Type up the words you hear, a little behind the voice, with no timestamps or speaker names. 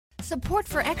Support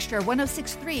for Extra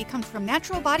 106.3 comes from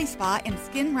Natural Body Spa and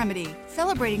Skin Remedy,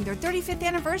 celebrating their 35th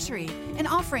anniversary and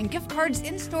offering gift cards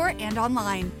in-store and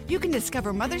online. You can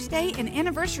discover Mother's Day and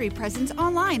anniversary presents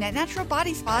online at Natural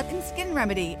Body Spa and Skin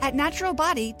Remedy at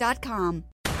naturalbody.com.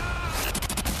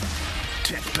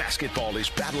 Tech basketball is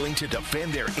battling to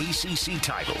defend their ACC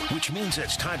title, which means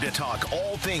it's time to talk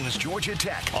all things Georgia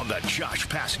Tech on the Josh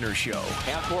Pastner Show.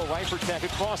 Half-court right for Tech, a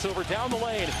crossover down the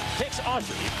lane, takes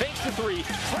Usher, he fakes the three,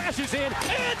 crashes in,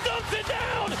 and dumps it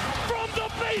down from the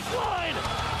baseline.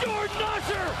 Jordan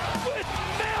Usher with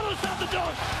malice at the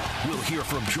dunk. We'll hear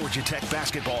from Georgia Tech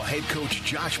basketball head coach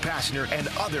Josh Pastner and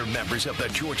other members of the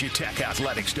Georgia Tech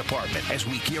athletics department as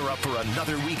we gear up for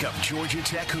another week of Georgia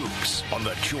Tech hoops on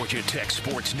the Georgia Tech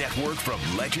Sports Network from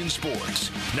Legend Sports.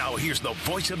 Now here's the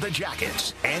voice of the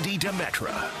Jackets, Andy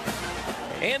Demetra.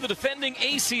 And the defending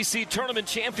ACC tournament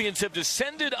champions have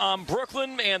descended on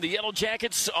Brooklyn, and the Yellow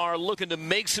Jackets are looking to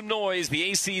make some noise. The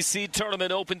ACC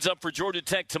tournament opens up for Georgia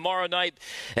Tech tomorrow night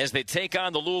as they take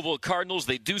on the Louisville Cardinals.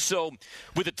 They do so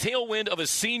with a tailwind of a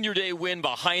Senior Day win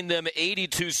behind them,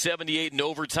 82-78 in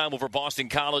overtime over Boston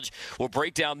College. We'll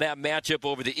break down that matchup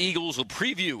over the Eagles. We'll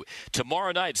preview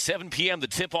tomorrow night, 7 p.m., the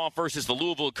tip-off versus the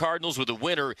Louisville Cardinals, with a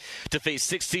winner to face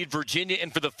 6th seed Virginia.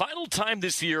 And for the final time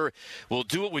this year, we'll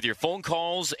do it with your phone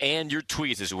calls and your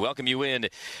tweets as we welcome you in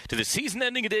to the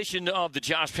season-ending edition of the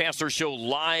Josh Pastner Show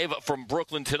live from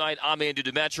Brooklyn tonight. I'm Andy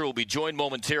Demetra. We'll be joined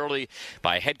momentarily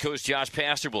by head coach Josh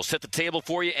Pastner. We'll set the table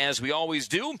for you as we always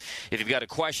do. If you've got a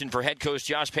question for head coach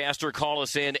Josh Pastner, call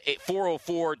us in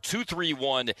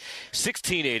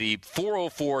 404-231-1680,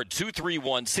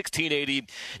 404-231-1680.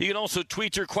 You can also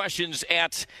tweet your questions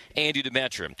at Andy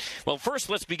Demetra. Well, first,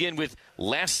 let's begin with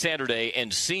last Saturday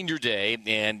and Senior Day,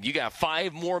 and you got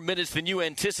 5 more minutes than you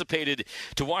anticipated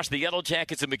to watch the Yellow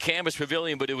Jackets in McCambus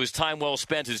Pavilion, but it was time well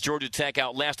spent as Georgia Tech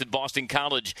outlasted Boston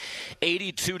College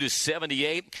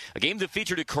 82-78. A game that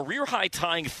featured a career-high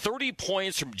tying 30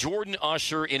 points from Jordan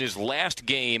Usher in his last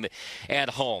game at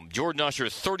home. Jordan Usher,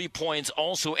 30 points,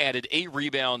 also added 8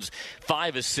 rebounds,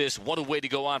 5 assists. What a way to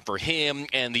go on for him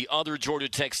and the other Georgia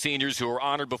Tech seniors who were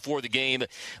honored before the game.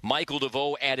 Michael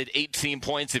DeVoe added 18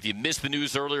 points. If you missed the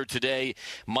news earlier today,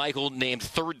 Michael named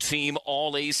third team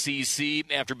All-ACC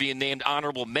after being named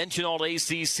honorable mention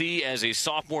All-ACC as a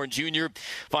sophomore and junior.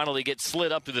 Finally gets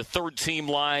slid up to the third team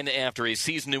line after a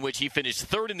season in which he finished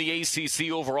third in the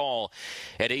ACC overall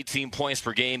at 18 points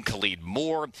per game. Khalid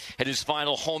Moore had his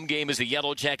final home game as a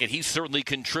Yellow Jacket. He certainly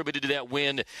contributed to that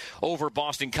win over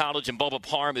Boston College, and Bubba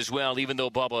Parham as well, even though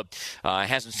Bubba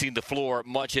hasn't seen the floor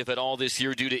much, if at all, this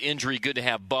year due to injury. Good to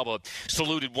have Bubba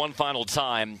saluted one final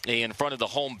time in front of the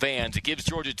home fans. It gives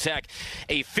Georgia Tech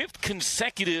a 5th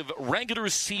consecutive regular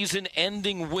season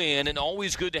ending win, and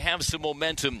always good to have some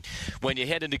momentum when you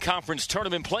head into conference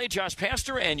tournament play. Josh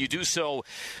Pastner, and you do so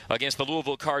against the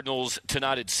Louisville Cardinals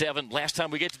tonight at 7. Last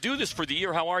time we get to do this for the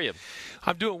year. How are you?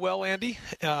 I'm doing well, Andy.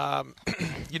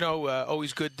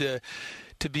 Always good to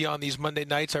be on these Monday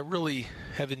nights. I really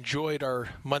have enjoyed our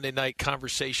Monday night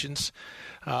conversations.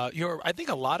 I think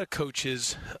a lot of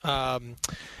coaches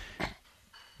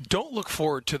don't look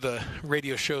forward to the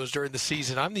radio shows during the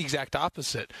season. I'm the exact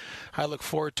opposite. I look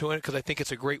forward to it because I think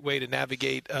it's a great way to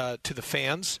navigate to the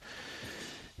fans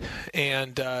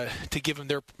and to give them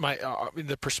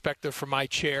the perspective from my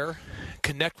chair,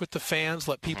 connect with the fans,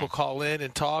 let people call in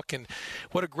and talk. And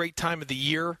what a great time of the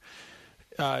year.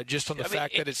 Just on the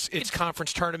fact that it's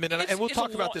conference tournament, and we'll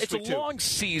talk about this week too. It's a long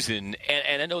season,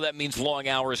 and I know that means long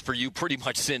hours for you pretty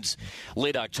much since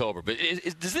late October. But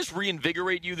does this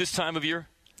reinvigorate you this time of year?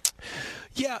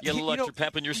 Yeah, you get a little extra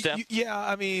pep in your step. Yeah,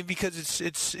 I mean, because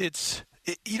it's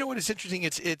you know what is interesting?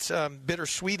 It's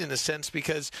bittersweet in a sense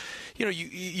because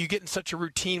you get in such a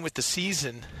routine with the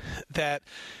season that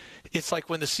it's like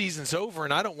when the season's over,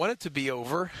 and I don't want it to be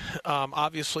over.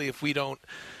 Obviously, if we don't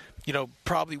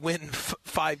probably win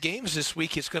 5 games this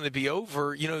week, it's going to be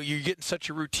over. You're getting such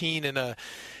a routine and a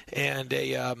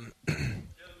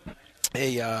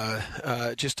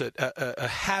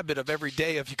habit of every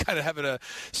day of you kind of having a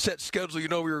set schedule.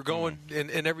 We were going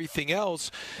and everything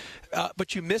else.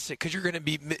 But you miss it because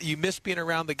you miss being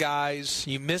around the guys.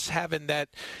 You miss having that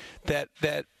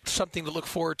something to look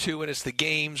forward to, and it's the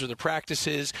games or the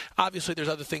practices. Obviously, there's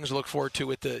other things to look forward to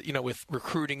with with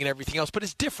recruiting and everything else. But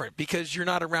it's different because you're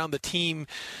not around the team,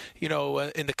 in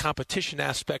the competition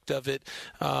aspect of it,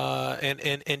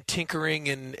 and tinkering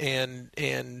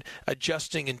and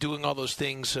adjusting and doing all those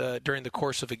things during the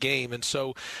course of a game. And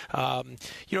so,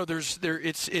 it's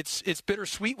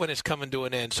bittersweet when it's coming to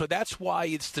an end. So that's why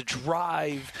it's the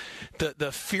drive,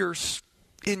 the fierce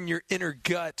in your inner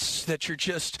guts, that you're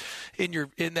just in your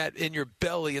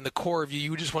belly, in the core of you.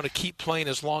 You just want to keep playing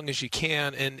as long as you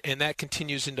can, and that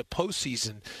continues into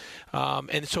postseason.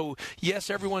 And so, yes,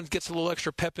 everyone gets a little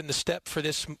extra pep in the step for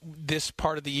this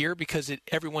part of the year, because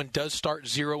everyone does start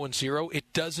 0-0.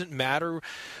 It doesn't matter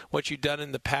what you've done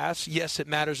in the past. Yes, it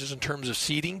matters in terms of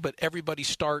seeding, but everybody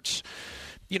starts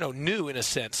new in a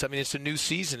sense. I mean, it's a new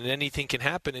season and anything can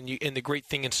happen. And the great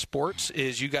thing in sports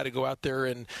is you got to go out there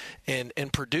and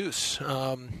produce.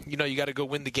 You got to go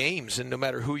win the games, and no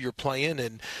matter who you're playing,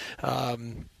 and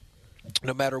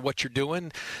no matter what you're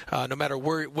doing, no matter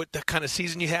what the kind of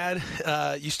season you had,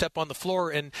 you step on the floor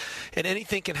and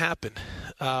anything can happen.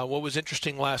 What was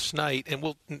interesting last night,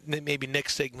 and maybe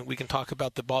next segment we can talk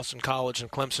about the Boston College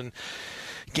and Clemson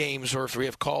games, or if we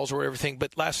have calls or everything.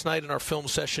 But last night in our film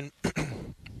session,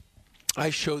 I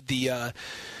showed the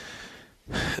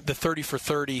 30 for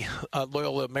 30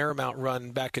 Loyola Marymount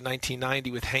run back in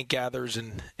 1990 with Hank Gathers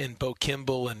and Bo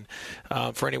Kimball, and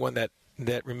for anyone that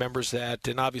remembers that.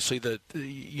 And obviously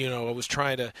I was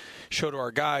trying to show to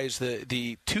our guys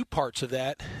the two parts of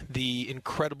that, the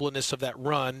incredibleness of that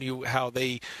run, how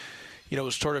they, it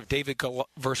was sort of David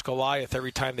versus Goliath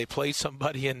every time they played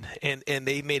somebody, and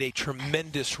they made a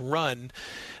tremendous run,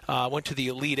 went to the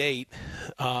Elite Eight,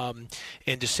 and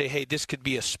to say, hey, this could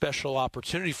be a special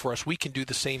opportunity for us. We can do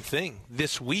the same thing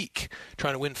this week,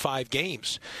 trying to win 5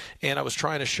 games. And I was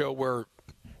trying to show where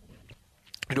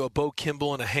a Bo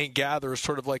Kimball and a Hank Gather is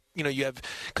sort of like, you have,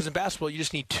 because in basketball you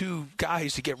just need 2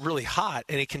 guys to get really hot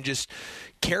and it can just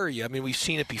carry you. I mean, we've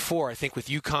seen it before. I think with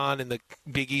UConn in the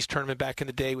Big East tournament back in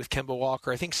the day with Kemba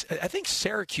Walker. I think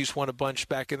Syracuse won a bunch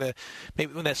back in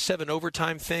maybe when that 7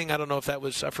 overtime thing. I don't know if that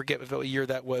was, I forget what year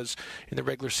that was in the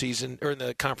regular season or in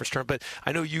the conference tournament, but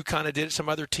I know UConn did it. Some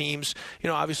other teams,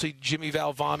 obviously Jimmy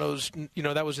Valvano's,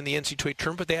 that was in the NCAA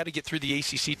tournament, but they had to get through the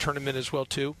ACC tournament as well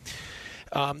too.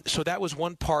 So that was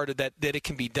one part of that it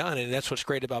can be done, and that's what's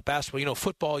great about basketball.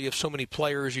 Football, you have so many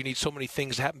players, you need so many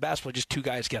things to happen. Basketball, just 2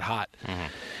 guys get hot.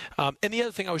 Mm-hmm. And the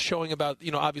other thing I was showing about,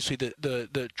 obviously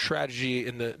the tragedy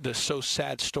and the so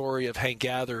sad story of Hank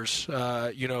Gathers,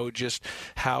 just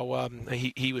how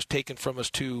he was taken from us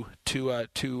too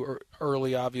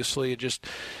early, obviously, and just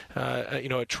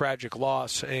a tragic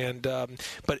loss. And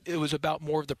but it was about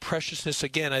more of the preciousness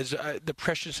again, as the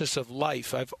preciousness of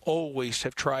life. I've always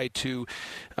have tried to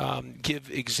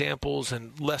give examples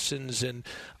and lessons and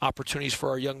opportunities for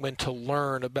our young men to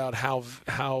learn about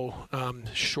how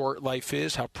short life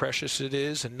is, how precious it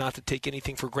is, and not to take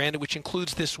anything for granted, which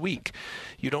includes this week.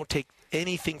 You don't take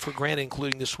anything for granted,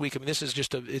 including this week. I mean, this is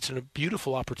just it's a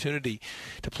beautiful opportunity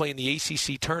to play in the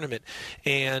ACC tournament,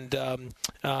 and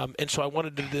so I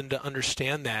wanted them to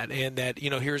understand that, and that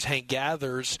here's Hank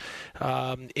Gathers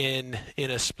in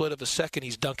a split of a second,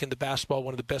 he's dunking the basketball,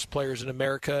 one of the best players in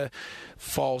America,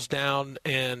 falls down,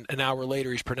 and an hour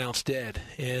later he's pronounced dead,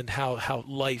 and how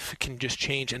life can just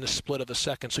change in a split of a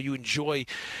second. So you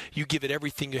give it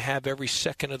everything you have every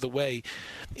second of the way,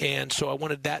 and so I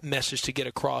wanted that message to get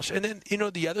across. And then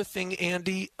the other thing,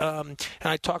 Andy, and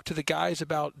I talked to the guys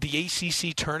about the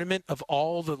ACC tournament. Of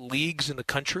all the leagues in the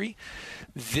country,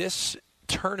 this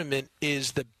tournament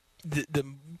is the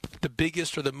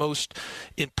biggest or the most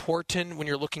important when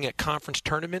you're looking at conference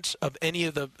tournaments of any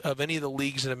of the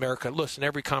leagues in America. Listen,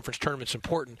 every conference tournament's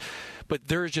important, but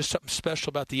there is just something special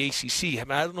about the ACC. I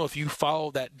mean, I don't know if you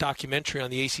follow that documentary on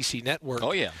the ACC network.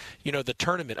 Oh yeah, the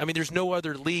tournament. I mean, there's no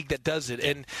other league that does it.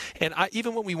 And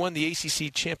even when we won the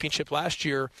ACC championship last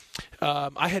year,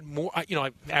 I had more.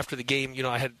 After the game,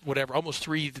 I had almost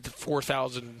 3,000 to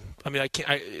 4,000. I mean,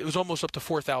 it was almost up to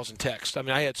 4,000 texts. I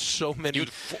mean, I had so many. You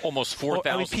had almost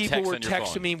 4,000 people were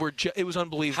texting me. It was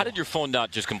unbelievable. How did your phone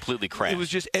not just completely crash? It was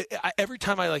just every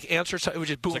time I answered something, it was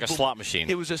just boom. It's like boom. A slot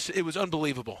machine. It was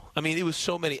unbelievable. I mean, it was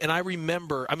so many, and I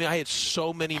remember. I mean, I had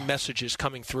so many messages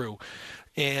coming through.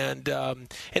 And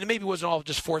it maybe wasn't all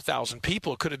just 4,000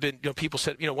 people. It could have been, people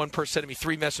said, one person sent me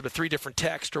 3 messages, but 3 different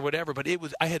texts or whatever. But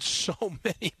I had so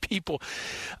many people.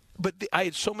 But I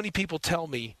had so many people tell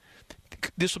me,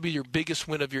 this will be your biggest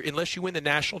win of your, unless you win the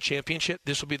national championship,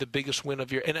 this will be the biggest win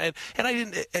of your, and I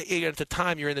didn't, at the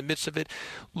time, you're in the midst of it.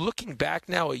 Looking back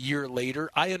now, a year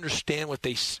later, I understand what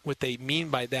they mean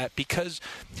by that, because,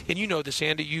 and you know this,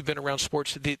 Andy, you've been around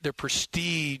sports, the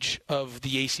prestige of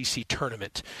the ACC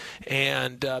tournament.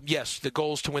 And yes, the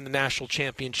goal is to win the national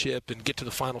championship and get to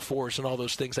the Final Fours and all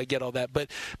those things. I get all that.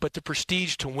 But the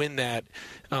prestige to win that,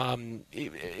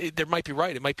 there might be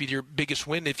right. It might be your biggest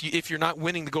win. If you're not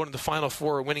winning to go into the Final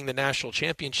Four or winning the national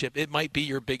championship, it might be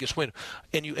your biggest win.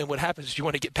 And what happens is you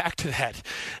want to get back to that.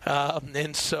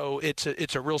 And so it's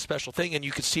a real special thing. And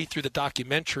you can see through the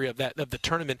documentary of the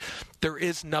tournament, there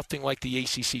is nothing like the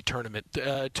ACC tournament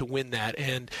to win that.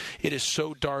 And it is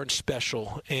so darn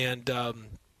special.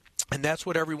 And that's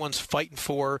what everyone's fighting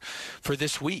for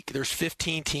this week. There's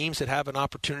 15 teams that have an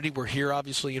opportunity. We're here,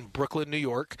 obviously, in Brooklyn, New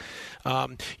York.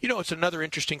 It's another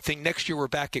interesting thing. Next year, we're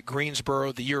back at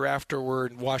Greensboro. The year after, we're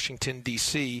in Washington,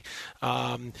 D.C.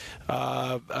 And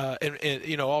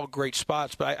all great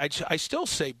spots. But I still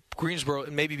say Greensboro,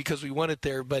 and maybe because we won it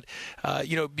there, but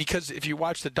because if you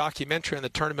watch the documentary on the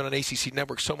tournament on ACC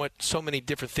Network, so many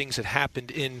different things that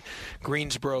happened in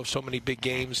Greensboro, so many big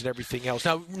games and everything else.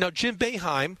 Now Jim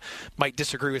Boeheim might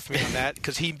disagree with me on that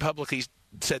because he publicly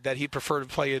said that he'd prefer to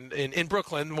play in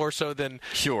Brooklyn more so than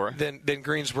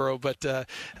Greensboro, but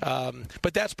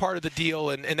that's part of the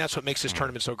deal, and that's what makes this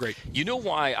tournament so great. You know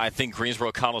why I think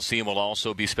Greensboro Coliseum will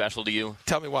also be special to you?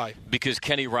 Tell me why. Because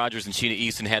Kenny Rogers and Sheena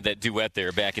Easton had that duet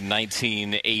there back in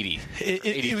 1980.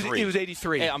 It was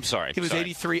 83. Hey, I'm sorry. It was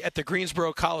 83 at the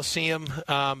Greensboro Coliseum.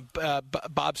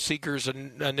 Bob Seger's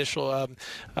initial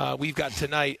 "We've Got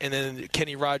Tonight," and then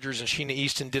Kenny Rogers and Sheena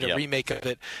Easton did a remake of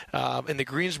it in the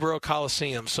Greensboro Coliseum.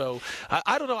 So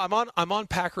I don't know. I'm on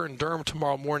Packer and Durham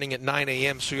tomorrow morning at 9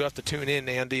 a.m. So you have to tune in,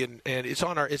 Andy, and it's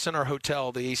in our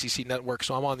hotel, the ACC Network.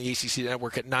 So I'm on the ACC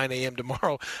Network at 9 a.m.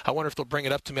 tomorrow. I wonder if they'll bring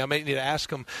it up to me. I might need to ask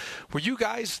them. Were you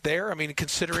guys there? I mean,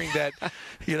 considering that,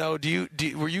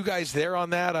 were you guys there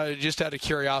on that? Just out of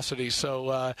curiosity.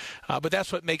 So, but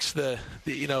that's what makes that's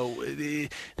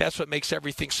what makes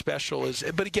everything special.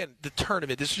 But again, the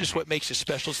tournament. This is just what makes it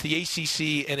special. It's the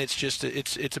ACC, and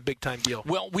it's a big time deal.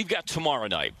 Well, we've got tomorrow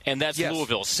night, and that's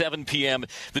Louisville, 7 p.m.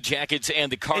 The Jackets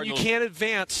and the Cardinals. And you can't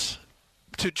advance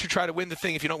to try to win the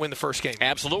thing if you don't win the first game.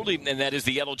 Absolutely, and that is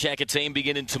the Yellow Jackets aim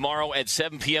beginning tomorrow at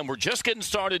 7 p.m. We're just getting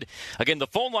started. Again, the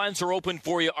phone lines are open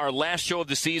for you. Our last show of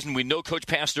the season. We know Coach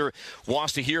Pastner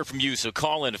wants to hear from you, so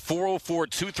call in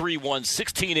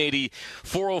 404-231-1680,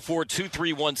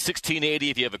 404-231-1680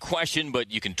 if you have a question,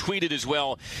 but you can tweet it as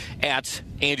well at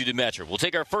Andy Demetra. We'll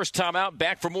take our first time out.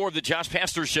 Back for more of the Josh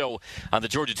Pastner Show on the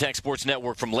Georgia Tech Sports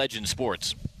Network from Legend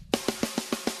Sports.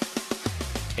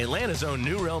 Atlanta's own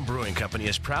New Realm Brewing Company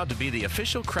is proud to be the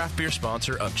official craft beer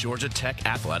sponsor of Georgia Tech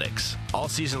Athletics. All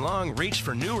season long, reach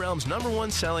for New Realm's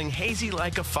 #1 selling Hazy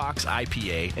Like a Fox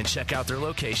IPA and check out their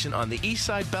location on the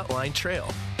Eastside Beltline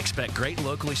Trail. Expect great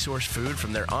locally sourced food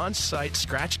from their on-site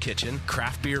scratch kitchen,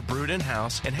 craft beer brewed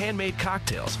in-house, and handmade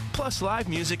cocktails, plus live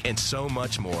music and so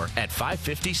much more at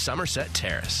 550 Somerset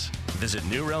Terrace. Visit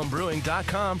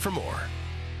NewRealmBrewing.com for more.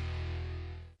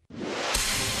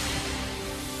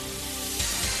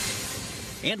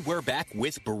 And we're back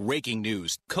with breaking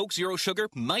news. Coke Zero Sugar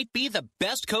might be the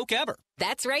best Coke ever.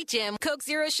 That's right, Jim. Coke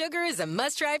Zero Sugar is a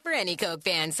must-try for any Coke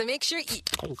fan, so make sure you...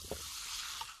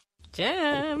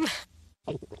 Jim.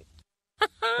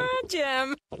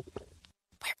 Jim.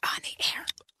 We're on the air.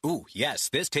 Ooh, yes,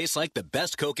 this tastes like the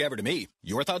best Coke ever to me.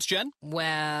 Your thoughts, Jen?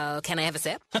 Well, can I have a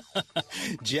sip?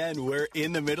 Jen, we're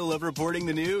in the middle of reporting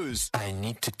the news. I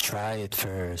need to try it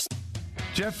first.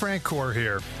 Jeff Francoeur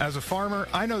here. As a farmer,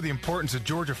 I know the importance of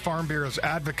Georgia Farm Bureau's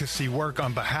advocacy work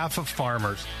on behalf of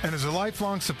farmers. And as a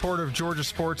lifelong supporter of Georgia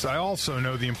sports, I also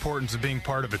know the importance of being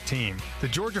part of a team. The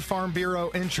Georgia Farm Bureau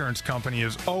Insurance Company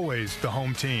is always the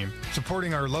home team,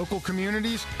 supporting our local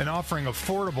communities and offering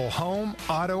affordable home,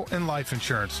 auto, and life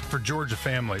insurance for Georgia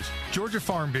families. Georgia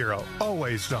Farm Bureau,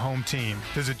 always the home team.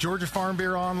 Visit Georgia Farm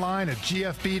Bureau online at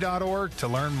gfb.org to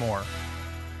learn more.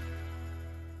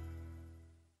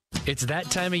 It's that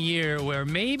time of year where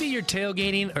maybe you're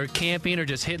tailgating or camping or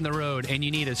just hitting the road and you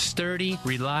need a sturdy,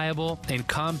 reliable, and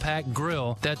compact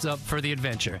grill that's up for the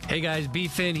adventure. Hey guys, B.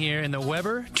 Finn here, and the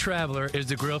Weber Traveler is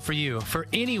the grill for you. For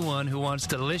anyone who wants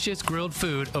delicious grilled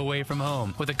food away from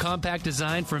home. With a compact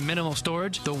design for minimal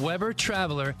storage, the Weber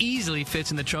Traveler easily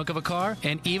fits in the trunk of a car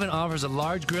and even offers a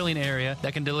large grilling area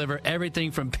that can deliver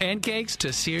everything from pancakes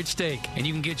to seared steak. And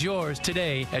you can get yours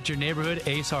today at your neighborhood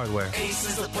Ace Hardware. Ace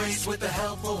is the place with the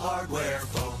helpful hardware,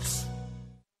 folks.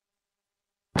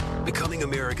 Becoming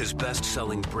America's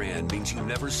best-selling brand means you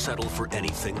never settle for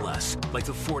anything less. Like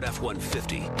the Ford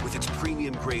F-150. With its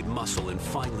premium-grade muscle and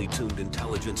finely tuned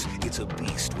intelligence, it's a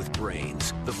beast with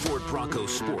brains. The Ford Bronco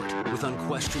Sport. With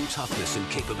unquestioned toughness and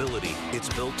capability, it's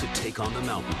built to take on the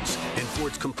mountains. And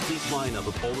Ford's complete lineup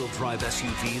of all-wheel drive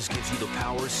SUVs gives you the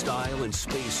power, style, and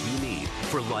space you need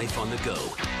for life on the go.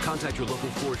 Contact your local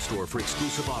Ford store for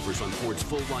exclusive offers on Ford's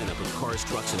full lineup of cars,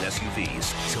 trucks, and SUVs.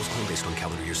 Sales claim based on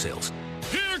calendar year sales.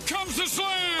 Here comes the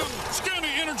slam! Scanny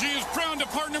Energy is proud to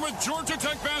partner with Georgia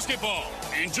Tech basketball.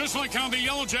 And just like how the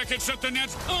Yellow Jackets set the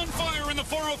Nets on fire in the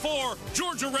 404,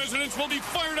 Georgia residents will be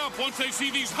fired up once they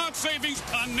see these hot savings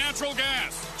on natural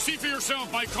gas. See for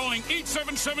yourself by calling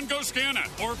 877-GO-SCANA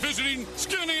or visiting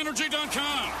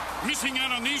ScanNaEnergy.com. Missing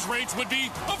out on these rates would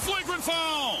be a flagrant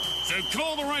foul. So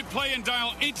call the right play and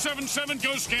dial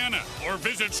 877-GO-SCANA or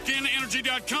visit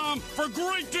ScanNaEnergy.com for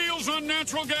great deals on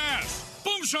natural gas.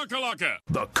 Boom shakalaka.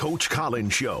 The Coach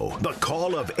Collins Show, the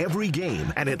call of every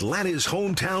game, and Atlanta's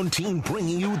hometown team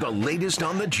bringing you the latest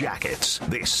on the Jackets.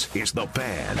 This is The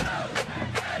Fan.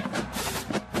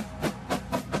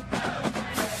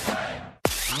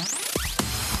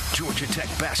 Georgia Tech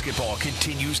basketball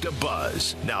continues to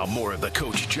buzz. Now more of the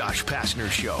Coach Josh Pastner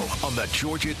Show on the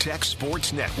Georgia Tech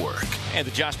Sports Network. And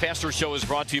the Josh Pastner Show is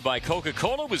brought to you by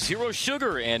Coca-Cola with zero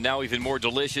sugar. And now even more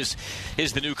delicious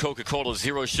is the new Coca-Cola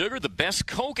Zero Sugar, the best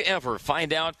Coke ever.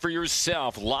 Find out for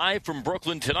yourself. Live from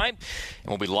Brooklyn tonight. And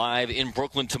we'll be live in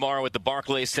Brooklyn tomorrow at the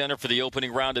Barclays Center for the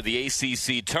opening round of the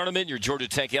ACC tournament. Your Georgia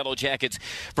Tech Yellow Jackets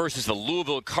versus the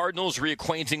Louisville Cardinals,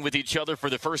 reacquainting with each other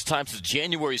for the first time since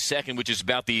January 2nd, which is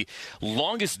about the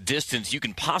longest distance you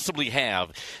can possibly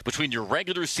have between your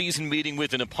regular season meeting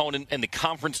with an opponent and the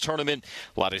conference tournament.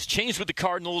 A lot has changed with the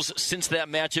Cardinals since that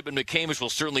matchup, and McCamish will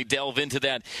certainly delve into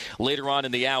that later on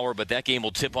in the hour, but that game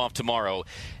will tip off tomorrow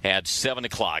at 7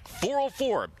 o'clock.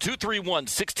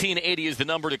 404-231-1680 is the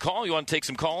number to call. You want to take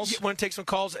some calls? I want to take some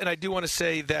calls, and I do want to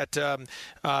say that,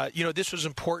 this was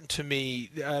important to me,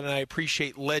 and I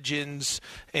appreciate Legends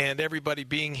and everybody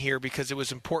being here because it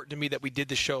was important to me that we did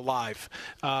the show live.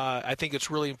 I think it's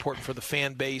really important for the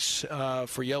fan base,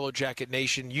 for Yellow Jacket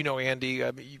Nation. You know, Andy,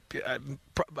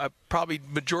 probably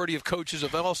majority of coaches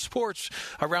of all sports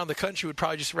around the country would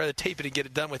probably just rather tape it and get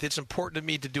it done with. It's important to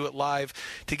me to do it live,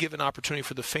 to give an opportunity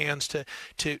for the fans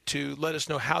to let us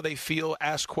know how they feel,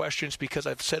 ask questions, because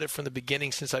I've said it from the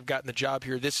beginning since I've gotten the job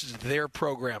here. This is their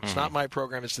program. It's not my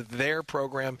program. It's their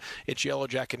program. It's Yellow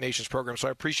Jacket Nation's program. So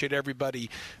I appreciate everybody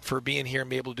for being here and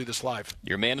being able to do this live.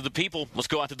 You're a man of the people. Let's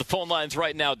go out to the phone lines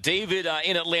right now. David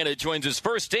in Atlanta joins us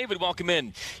first. David, welcome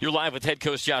in. You're live with head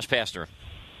coach Josh Pastner.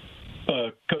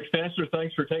 Coach Pastner,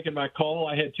 thanks for taking my call.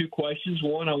 I had two questions.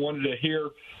 One, I wanted to hear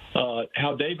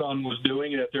how Davon was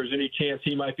doing and if there's any chance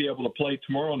he might be able to play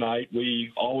tomorrow night.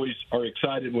 We always are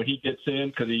excited when he gets in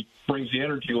because he brings the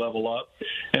energy level up.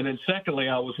 And then secondly,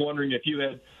 I was wondering if you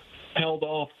had held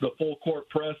off the full court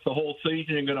press the whole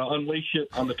season and going to unleash it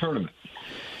on the tournament.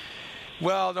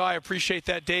 Well, no, I appreciate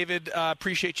that, David.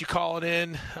 Appreciate you calling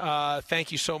in.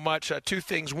 Thank you so much. Two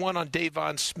things. One on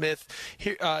Davon Smith.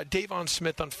 Davon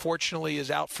Smith, unfortunately,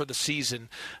 is out for the season.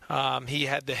 He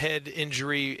had the head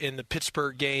injury in the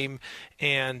Pittsburgh game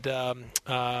and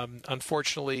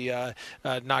unfortunately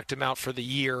knocked him out for the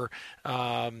year.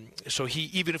 So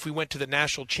even if we went to the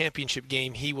national championship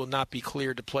game, he will not be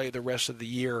cleared to play the rest of the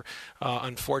year,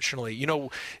 unfortunately. You know,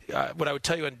 what I would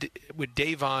tell you with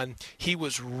Davon, he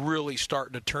was really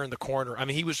starting to turn the corner. I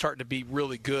mean, he was starting to be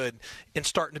really good and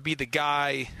starting to be the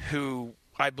guy who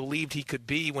I believed he could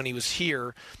be when he was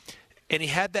here. And he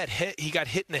had that hit. He got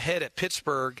hit in the head at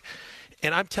Pittsburgh.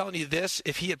 And I'm telling you this,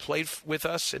 if he had played with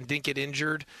us and didn't get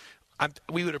injured,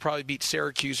 we would have probably beat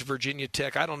Syracuse, Virginia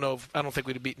Tech. I don't think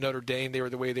we'd have beat Notre Dame. They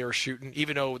were the way they were shooting.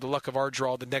 Even though the luck of our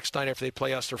draw, the next night after they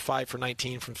play us, they're 5 for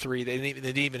 19 from three. They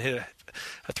didn't even hit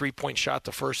a 3-point shot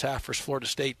the first half versus Florida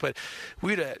State. But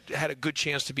we would have had a good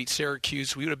chance to beat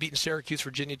Syracuse. We would have beaten Syracuse,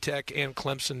 Virginia Tech, and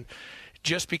Clemson.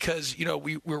 Just because, you know,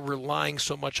 we're relying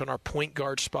so much on our point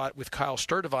guard spot with Kyle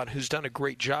Sturdivant, who's done a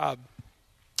great job,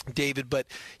 David, but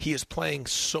he is playing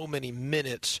so many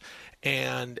minutes,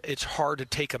 and it's hard to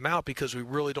take him out because we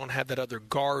really don't have that other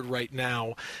guard right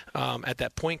now at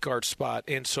that point guard spot.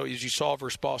 And so as you saw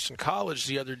versus Boston College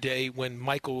the other day when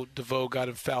Michael DeVoe got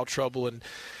in foul trouble and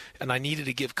I needed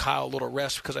to give Kyle a little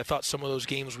rest because I thought some of those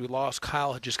games we lost,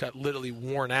 Kyle had just got literally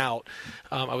worn out.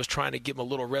 I was trying to give him a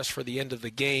little rest for the end of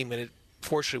the game, and it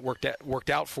fortunately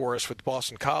worked out for us with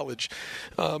Boston College.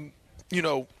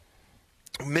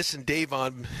 Missing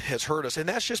Davon has hurt us, and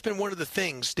that's just been one of the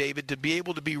things, David, to be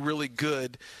able to be really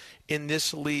good in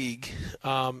this league,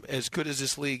 as good as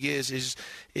this league is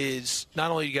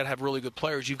not only you got to have really good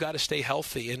players, you've got to stay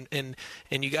healthy, and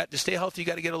you got to stay healthy. You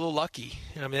got to get a little lucky.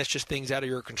 I mean, that's just things out of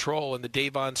your control. And the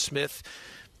Davon Smith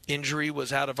injury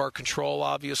was out of our control,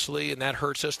 obviously, and that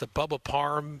hurts us. The Bubba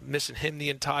Parham, missing him the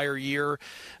entire year.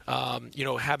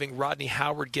 Having Rodney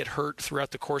Howard get hurt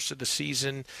throughout the course of the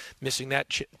season, missing that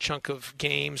chunk of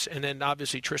games. And then,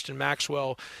 obviously, Tristan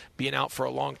Maxwell being out for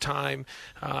a long time,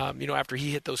 after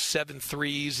he hit those 7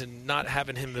 threes and not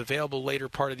having him available later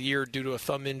part of the year due to a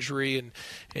thumb injury and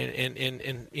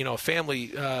a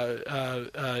family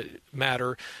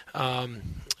matter.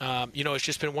 It's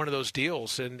just been one of those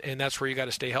deals, and that's where you got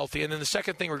to stay healthy. And then the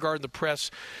second thing regarding the press,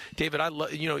 David, I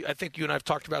think you and I have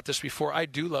talked about this before. I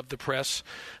do love the press.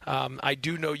 I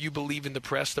do know you believe in the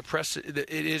press. The press, it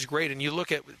is great. And you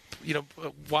look at,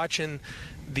 watching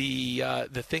the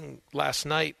thing last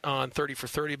night on 30 for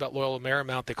 30 about Loyola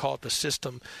Marymount, they call it the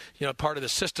system. Part of the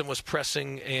system was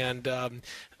pressing and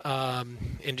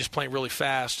just playing really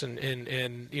fast, and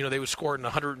they would score in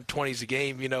 120s a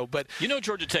game, But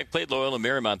Georgia Tech played Loyola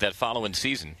Marymount that following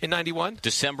season in '91,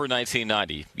 December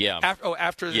 1990. Yeah.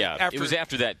 It was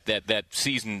after that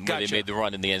season where they made the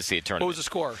run in the NCAA tournament. What was the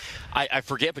score? I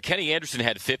forget, but Kenny Anderson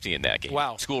had 50 in that game.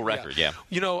 Wow, school record. Yeah.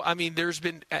 There's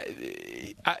been,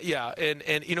 now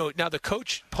the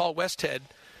coach Paul Westhead.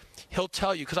 He'll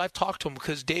tell you, because I've talked to him,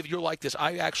 because, David, you're like this.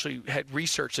 I actually had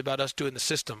researched about us doing the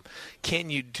system. Can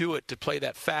you do it to play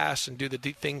that fast and do the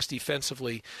things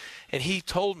defensively? And he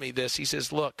told me this. He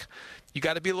says, look, you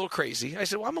got to be a little crazy. I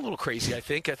said, well, I'm a little crazy, I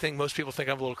think. I think most people think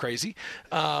I'm a little crazy.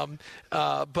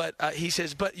 But he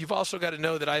says, but you've also got to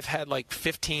know that I've had like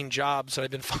 15 jobs and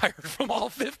I've been fired from all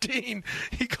 15.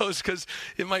 He goes, because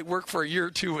it might work for a year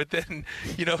or two, but then,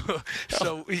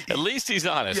 so. At least he's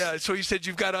honest. Yeah, so he said,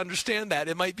 you've got to understand that.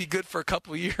 It might be good for a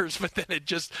couple of years, but then it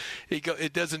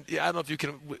doesn't, I don't know if you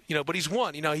can, but he's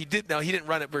won. He didn't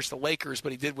run it versus the Lakers,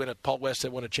 but he did win it. Paul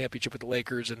Westhead won a championship with the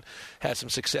Lakers and had some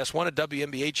success. Won a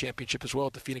WNBA championship as well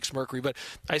at the Phoenix Mercury. But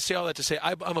I say all that to say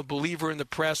I'm a believer in the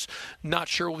press. Not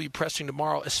sure we'll be pressing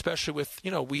tomorrow, especially with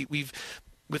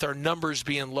with our numbers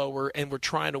being lower, and we're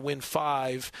trying to win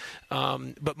 5.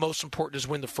 But most important is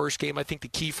win the first game. I think the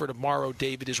key for tomorrow,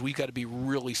 David, is we've got to be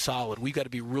really solid. We've got to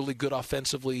be really good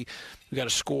offensively. We've got to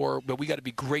score, but we got to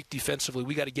be great defensively.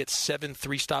 We got to get 7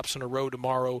 3-stops in a row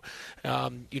tomorrow.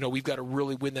 We've got to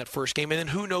really win that first game. And then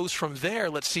who knows from there,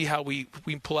 let's see how we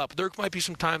pull out. But there might be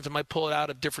some times I might pull it out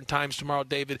at different times tomorrow,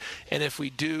 David. And if we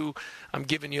do, I'm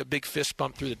giving you a big fist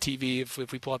bump through the TV if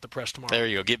we pull out the press tomorrow. There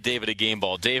you go. Give David a game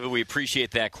ball. David, we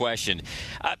appreciate that question.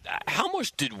 How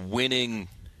much did winning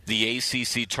the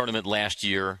ACC tournament last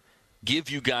year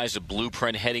give you guys a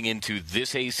blueprint heading into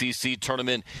this ACC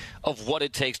tournament of what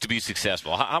it takes to be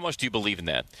successful? How much do you believe in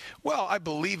that? Well, I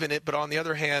believe in it, but on the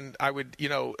other hand, I would,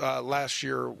 last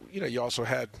year, you also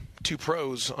had 2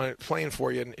 pros playing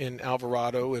for you in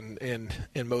Alvarado and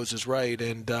Moses Wright.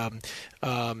 And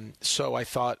so I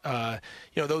thought,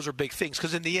 those are big things.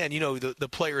 Because in the end, the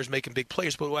player is making big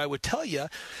plays. But what I would tell you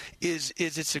is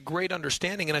it's a great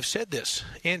understanding. And I've said this,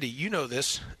 Andy, you know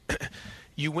this.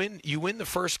 You win the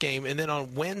first game, and then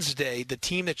on Wednesday, the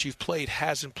team that you've played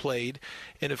hasn't played.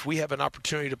 And if we have an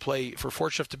opportunity to play, if we're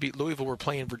fortunate enough to beat Louisville, we're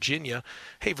playing Virginia.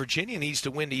 Hey, Virginia needs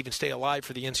to win to even stay alive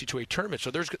for the NCAA tournament.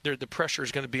 So the pressure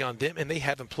is going to be on them, and they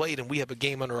haven't played, and we have a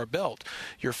game under our belt.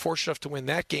 You're fortunate enough to win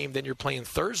that game, then you're playing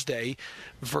Thursday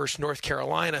versus North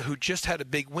Carolina, who just had a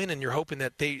big win, and you're hoping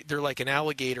that they're like an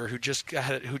alligator who just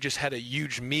had a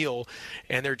huge meal,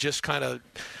 and they're just kind of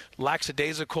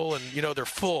lackadaisical, and they're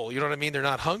full. You know what I mean? They're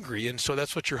not hungry, and so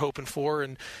that's what you're hoping for.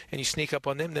 And you sneak up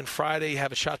on them. Then Friday, you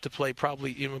have a shot to play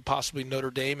possibly Notre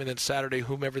Dame, and then Saturday,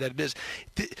 whomever that is.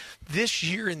 This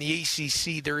year in the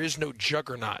ACC, there is no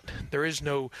juggernaut. There is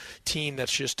no team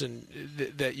that's just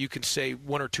that you can say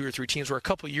 1 or 2 or 3 teams. Where a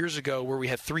couple of years ago, where we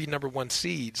had 3 number 1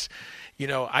 seeds.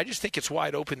 I just think it's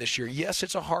wide open this year. Yes,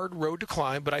 it's a hard road to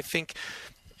climb, but I think,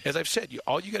 as I've said,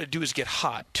 all you got to do is get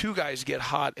hot. 2 guys get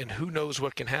hot, and who knows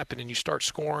what can happen. And you start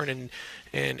scoring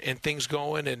and things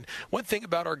going. And one thing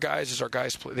about our guys is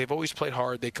they've always played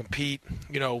hard. They compete.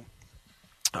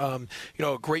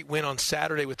 A great win on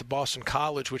Saturday with the Boston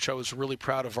College, which I was really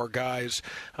proud of our guys.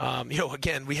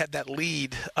 Again, we had that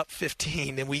lead up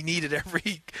 15, and we needed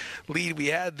every lead we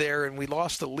had there, and we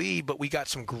lost the lead, but we got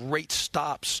some great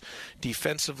stops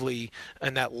defensively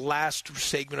in that last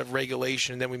segment of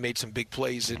regulation, and then we made some big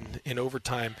plays in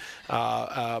overtime.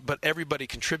 But everybody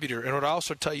contributed. And what I'll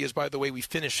also tell you is, by the way, we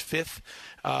finished 5th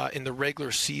in the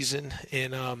regular season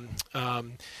in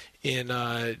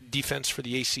defense for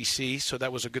the ACC, so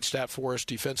that was a good stat for us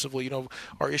defensively.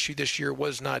 Our issue this year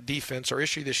was not defense. Our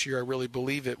issue this year, I really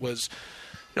believe it was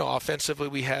offensively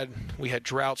we had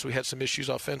droughts, we had some issues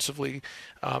offensively,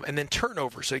 and then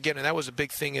turnovers again, and that was a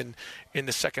big thing in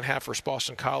the second half for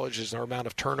Boston College is our amount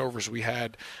of turnovers we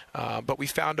had. But we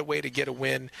found a way to get a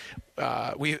win.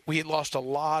 We had lost a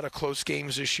lot of close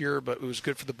games this year, but it was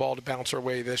good for the ball to bounce our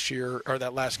way this year, or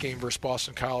that last game versus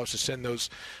Boston College, to send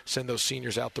those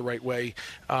seniors out the right way.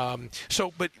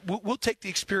 But we'll take the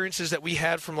experiences that we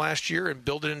had from last year and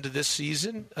build it into this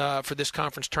season for this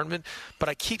conference tournament. But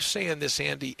I keep saying this,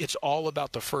 Andy, it's all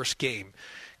about the first game.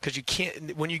 Because you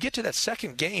can't, when you get to that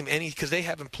second game, because they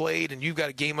haven't played and you've got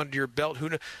a game under your belt,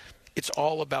 it's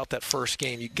all about that first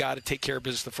game. You got to take care of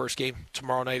business the first game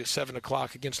tomorrow night at 7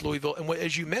 o'clock against Louisville. And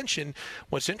as you mentioned,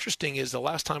 what's interesting is the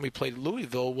last time we played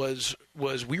Louisville was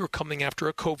we were coming after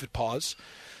a COVID pause.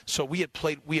 So we had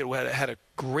a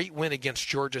great win against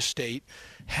Georgia State,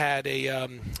 had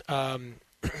then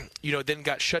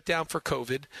got shut down for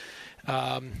COVID.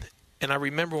 And I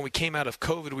remember when we came out of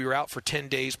COVID, we were out for 10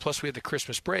 days, plus we had the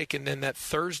Christmas break. And then that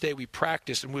Thursday we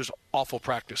practiced, and it was awful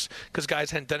practice because guys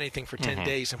hadn't done anything for 10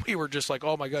 days. And we were just like,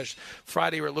 oh, my gosh,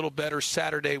 Friday we're a little better.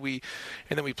 Saturday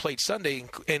and then we played Sunday.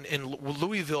 And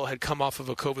Louisville had come off of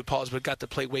a COVID pause but got to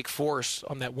play Wake Forest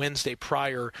on that Wednesday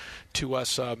prior to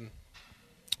us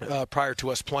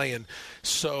playing.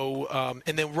 So,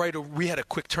 and then we had a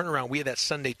quick turnaround. We had that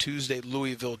Sunday, Tuesday,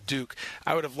 Louisville, Duke.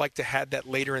 I would have liked to had that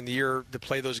later in the year to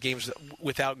play those games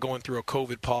without going through a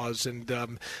COVID pause. And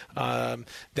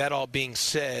that all being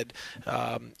said,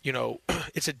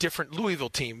 it's a different Louisville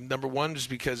team. Number one is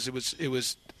because it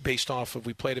was based off of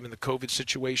we played them in the COVID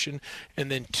situation. And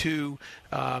then two,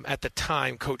 at the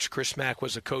time, Coach Chris Mack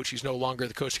was the coach. He's no longer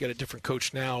the coach. He got a different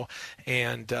coach now.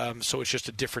 And so it's just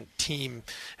a different team.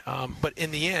 But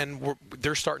in the end,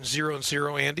 they're starting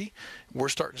 0-0, Andy. We're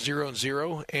starting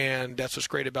 0-0, and that's what's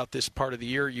great about this part of the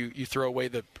year. You throw away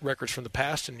the records from the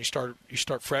past, and you start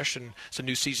fresh, and it's a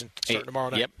new season starting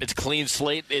tomorrow night. Yep, it's a clean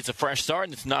slate. It's a fresh start,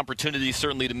 and it's an opportunity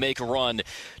certainly to make a run.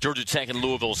 Georgia Tech and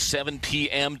Louisville, 7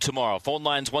 p.m. tomorrow. Phone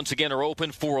lines once again are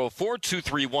open,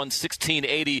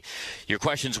 404-231-1680. Your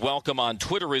questions welcome on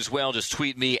Twitter as well. Just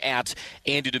tweet me at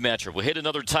Andy Demetra. We'll hit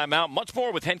another timeout. Much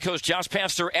more with head coach Josh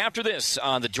Pastner after this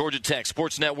on the Georgia Tech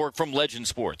Sports Network from Legend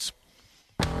Sports.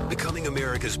 Becoming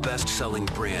America's best-selling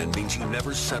brand means you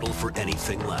never settle for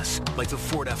anything less. Like the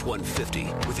Ford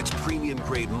F-150. With its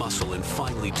premium-grade muscle and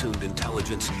finely tuned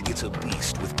intelligence, it's a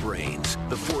beast with brains.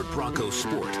 The Ford Bronco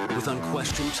Sport. With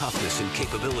unquestioned toughness and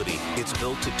capability, it's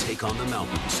built to take on the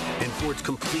mountains. And Ford's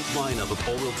complete lineup of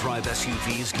all-wheel drive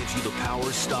SUVs gives you the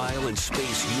power, style, and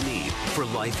space you need for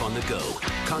life on the go.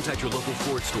 Contact your local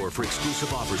Ford store for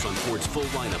exclusive offers on Ford's full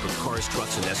lineup of cars,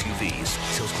 trucks, and SUVs.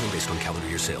 Sales claim based on calendar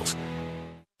year sales.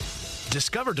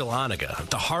 Discover Dahlonega,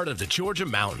 the heart of the Georgia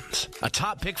mountains. A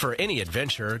top pick for any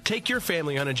adventurer, take your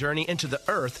family on a journey into the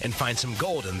earth and find some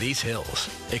gold in these hills.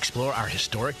 Explore our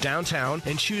historic downtown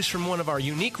and choose from one of our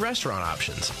unique restaurant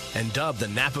options. And dubbed the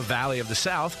Napa Valley of the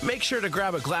South, make sure to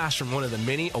grab a glass from one of the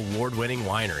many award-winning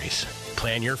wineries.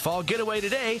 Plan your fall getaway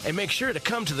today and make sure to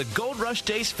come to the Gold Rush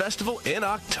Days Festival in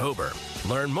October.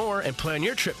 Learn more and plan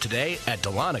your trip today at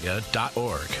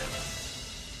Dahlonega.org.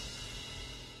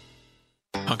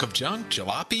 Hunk of junk,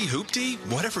 jalopy, hoopty,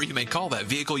 whatever you may call that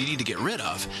vehicle you need to get rid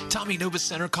of, Tommy Nobis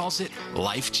Center calls it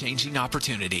life-changing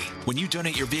opportunity. When you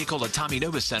donate your vehicle to Tommy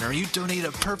Nobis Center, you donate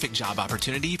a perfect job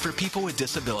opportunity for people with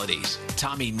disabilities.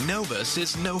 Tommy Nobis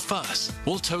is no fuss.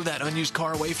 We'll tow that unused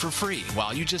car away for free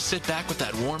while you just sit back with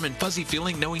that warm and fuzzy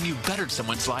feeling knowing you bettered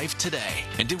someone's life today.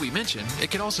 And did we mention,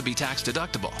 it can also be tax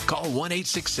deductible. Call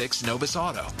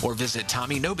 1-866-NOBIS-AUTO or visit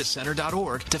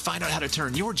TommyNobisCenter.org to find out how to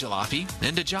turn your jalopy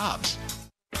into jobs.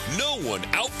 No one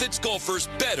outfits golfers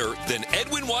better than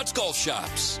Edwin Watts Golf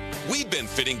Shops. We've been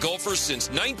fitting golfers since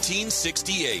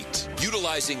 1968.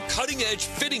 Utilizing cutting-edge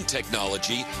fitting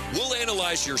technology, we'll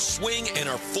analyze your swing and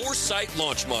our Foresight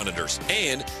launch monitors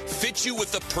and fit you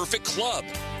with the perfect club,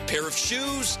 pair of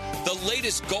shoes, the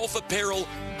latest golf apparel,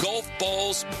 golf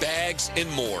balls, bags,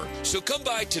 and more. So come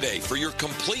by today for your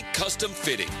complete custom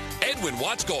fitting. Edwin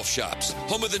Watts Golf Shops,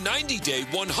 home of the 90-day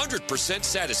 100%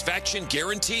 satisfaction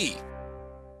guarantee.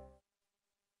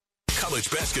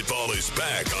 College basketball is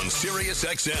back on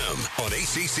SiriusXM. On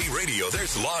ACC Radio,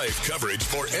 there's live coverage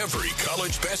for every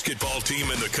college basketball team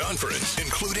in the conference,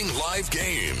 including live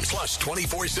games, plus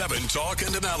 24/7 talk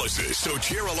and analysis. So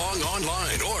cheer along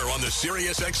online or on the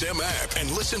SiriusXM app and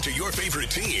listen to your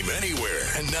favorite team anywhere.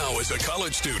 And now, as a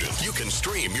college student, you can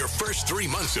stream your first 3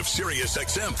 months of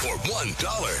SiriusXM for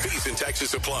 $1. Fees and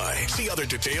taxes apply. See other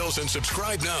details and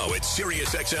subscribe now at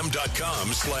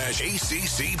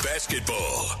SiriusXM.com/ACC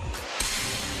basketball.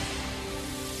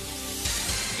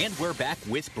 And we're back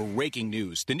with breaking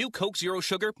news. The new Coke Zero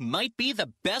Sugar might be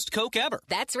the best Coke ever.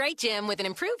 That's right, Jim. With an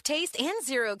improved taste and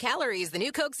 0 calories, the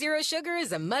new Coke Zero Sugar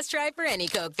is a must-try for any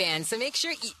Coke fan. So make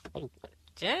sure you...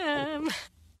 Jim.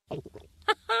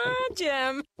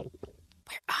 Jim. We're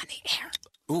on the air.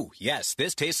 Ooh, yes,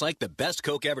 this tastes like the best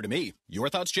Coke ever to me. Your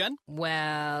thoughts, Jen?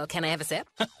 Well, can I have a sip?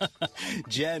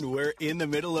 Jen, we're in the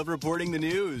middle of reporting the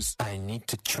news. I need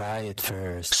to try it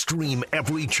first. Stream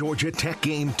every Georgia Tech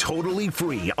game totally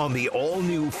free on the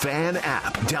all-new Fan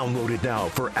app. Download it now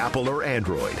for Apple or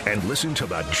Android and listen to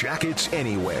the Jackets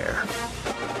anywhere.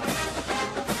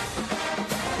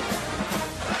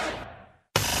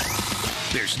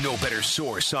 There's no better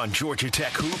source on Georgia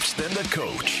Tech hoops than the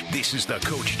coach. This is the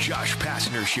Coach Josh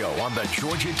Pastner Show on the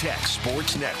Georgia Tech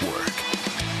Sports Network.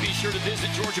 Be sure to visit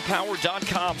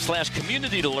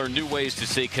GeorgiaPower.com/community to learn new ways to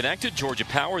stay connected. Georgia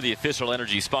Power, the official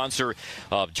energy sponsor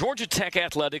of Georgia Tech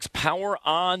Athletics. Power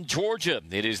on Georgia.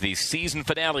 It is the season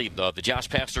finale of the Josh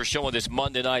Pastner Show on this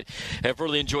Monday night. I've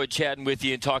really enjoyed chatting with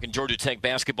you and talking Georgia Tech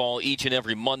basketball each and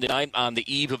every Monday night on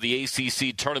the eve of the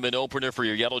ACC tournament opener for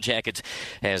your Yellow Jackets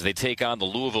as they take on the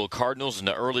Louisville Cardinals. And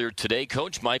earlier today,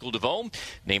 Coach Michael DeVoe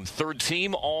named third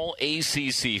team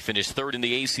All-ACC. Finished third in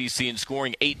the ACC in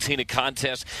scoring, 18 a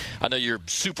contest. I know you're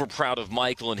super proud of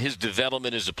Michael and his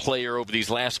development as a player over these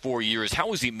last 4 years.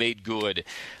 How has he made good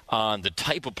on the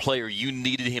type of player you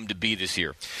needed him to be this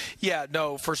year? Yeah,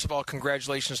 no, first of all,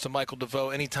 congratulations to Michael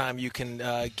DeVoe. Anytime you can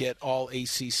get all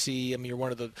ACC, I mean, you're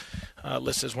one of the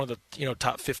listed as one of the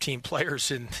top 15 players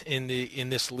in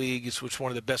this league. It's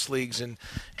one of the best leagues in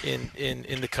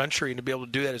the country, and to be able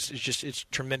to do that it's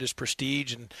tremendous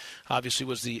prestige. And obviously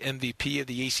was the MVP of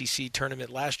the ACC tournament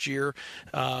last year.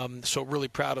 So really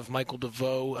proud of Michael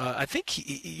DeVoe. I think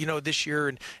this year,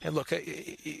 and look,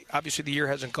 obviously the year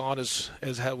hasn't gone as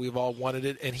how we've all wanted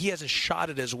it, and he hasn't shot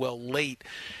it as well late.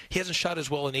 He hasn't shot as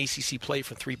well in ACC play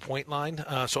from three-point line.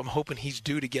 So I'm hoping he's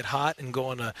due to get hot and go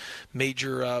on a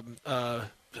major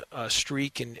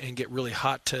streak and get really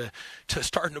hot to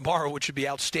start tomorrow, which would be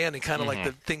outstanding, kind of like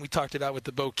the thing we talked about with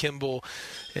the Bo Kimball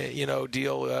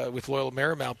deal with Loyola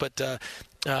Marymount. But the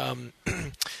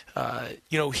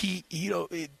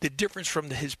difference from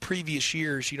his previous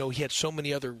years, he had so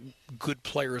many other good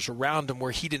players around him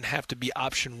where he didn't have to be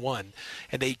option one,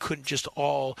 and they couldn't just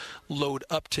all load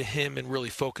up to him and really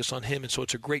focus on him. And so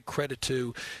it's a great credit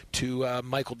to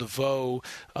Michael DeVoe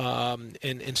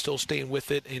and still staying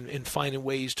with it and finding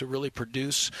ways to really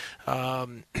produce. I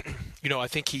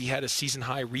think he had a season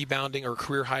high rebounding or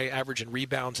career high average in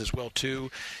rebounds as well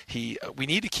too. We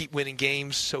need to keep winning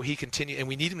games so he continue, and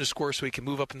we need him to score so he can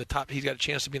move up in the top. He's got a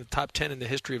chance to be in the top 10 in the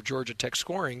history of Georgia Tech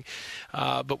scoring,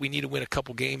 but we need to win a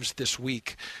couple games this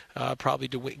week, probably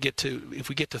to if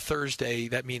we get to Thursday,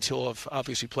 that means he'll have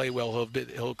obviously played well.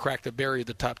 He'll crack the barrier of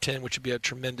the top 10, which would be a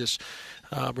tremendous,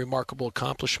 remarkable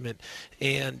accomplishment.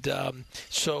 And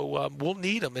so we'll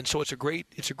need him, and so it's a great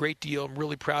deal. I'm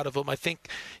really proud of him. I think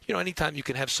anytime you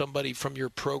can have somebody from your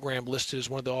program listed as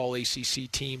one of the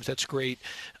All-ACC teams, that's great.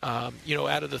 Out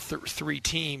of the three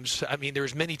teams, I mean,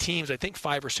 there's many teams. I think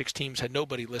 5 or 6 teams had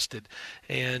nobody listed,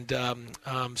 and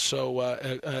so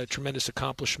a tremendous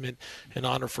accomplishment and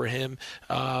honor for him.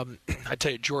 I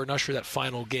tell you, Jordan Usher, that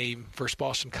final game versus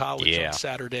Boston College on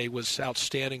Saturday was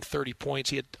outstanding. 30 points.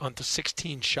 He had onto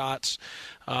 16 shots.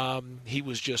 He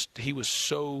was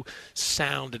so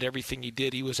sound at everything he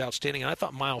did. He was outstanding. And I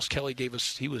thought Miles Kelly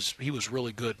he was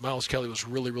really good. Miles Kelly was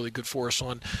really, really good for us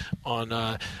on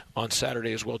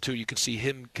Saturday as well too. You can see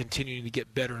him continuing to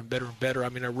get better and better and better. I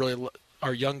mean,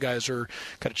 our young guys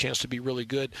got a chance to be really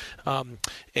good. And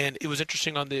it was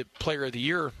interesting on the Player of the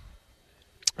Year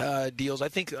deals. I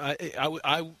think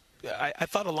I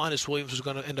thought Alondes Williams was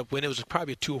going to end up winning. It was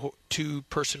probably a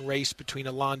two-person race between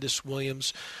Alondes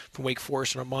Williams from Wake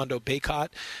Forest and Armando Bacot.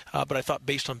 But I thought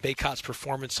based on Bacot's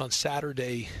performance on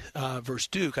Saturday versus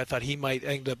Duke, I thought he might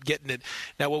end up getting it.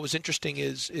 Now, what was interesting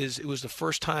is it was the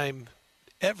first time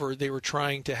ever they were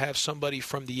trying to have somebody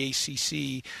from the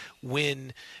ACC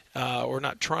win, or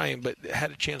not trying, but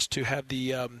had a chance to have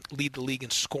the lead the league in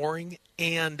scoring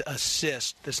and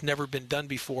assist. That's never been done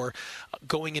before.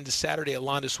 Going into Saturday,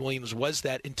 Alondes Williams was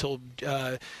that until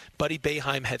Buddy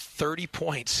Boeheim had 30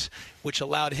 points, which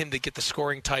allowed him to get the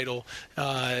scoring title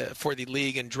for the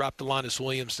league and dropped Alondes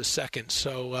Williams to second.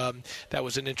 So that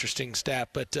was an interesting stat.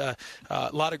 But a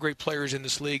lot of great players in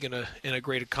this league and a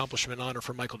great accomplishment and honor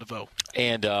for Michael DeVoe.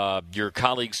 And your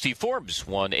colleague Steve Forbes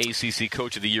won ACC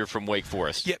Coach of the Year from Wake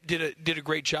Forest. Yep, did a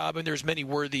great job, and there's many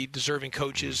worthy, deserving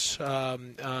coaches.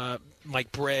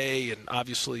 Mike Bray and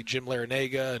obviously Jim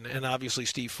Larinaga and obviously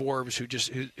Steve Forbes, who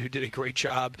did a great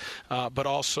job. But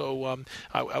also,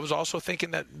 I was also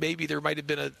thinking that maybe there might have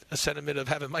been a sentiment of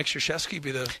having Mike Krzyzewski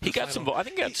be the. He got some. I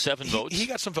think he got 7 votes. He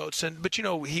got some votes, but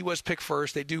he was picked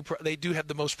first. They do have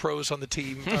the most pros on the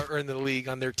team or in the league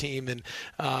on their team, and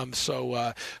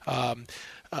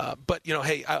but,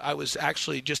 hey, I was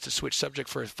actually, just to switch subject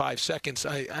for 5 seconds,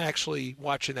 I actually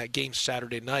watching that game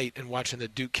Saturday night and watching the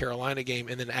Duke-Carolina game,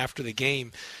 and then after the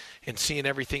game and seeing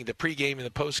everything, the pregame and the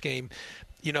postgame,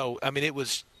 it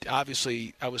was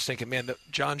obviously, I was thinking, man,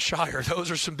 John Shire,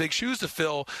 those are some big shoes to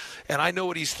fill. And I know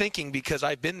what he's thinking because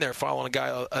I've been there following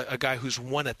a guy who's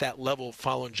won at that level,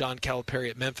 following John Calipari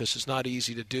at Memphis. It's not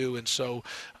easy to do. And so,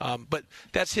 but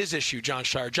that's his issue, John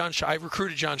Shire. I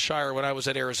recruited John Shire when I was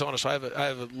at Arizona, so I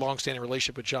have a long-standing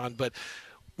relationship with John. But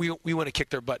we want to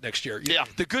kick their butt next year. Yeah.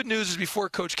 The good news is before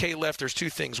Coach K left, there's 2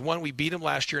 things. One, we beat them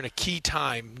last year in a key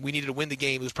time. We needed to win the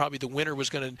game. It was probably the winner was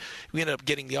going to – we ended up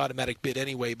getting the automatic bid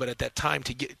anyway. But at that time,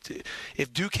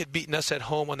 if Duke had beaten us at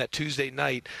home on that Tuesday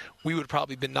night, we would have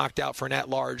probably been knocked out for an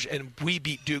at-large. And we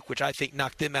beat Duke, which I think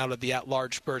knocked them out of the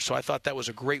at-large berth. So I thought that was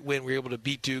a great win. We were able to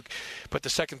beat Duke. But the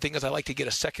second thing is I like to get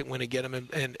a second win and get them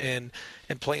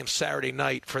and play them Saturday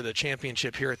night for the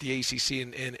championship here at the ACC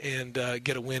and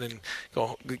get a win and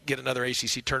go get another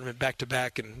ACC tournament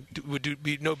back-to-back, and would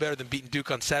be no better than beating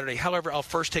Duke on Saturday. However, I'll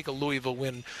first take a Louisville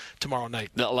win tomorrow night.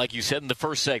 Now, like you said in the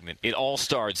first segment, it all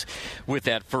starts with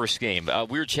that first game.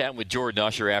 We were chatting with Jordan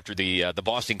Usher after the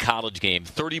Boston College game.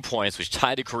 30 points, which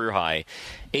tied a career high,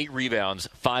 8 rebounds,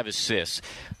 5 assists.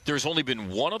 There's only been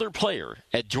one other player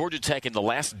at Georgia Tech in the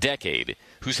last decade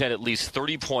who's had at least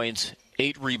 30 points,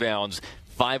 8 rebounds,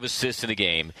 5 assists in a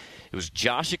game. It was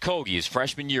Josh Okogie his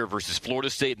freshman year versus Florida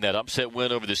State in that upset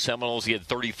win over the Seminoles. He had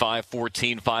 35,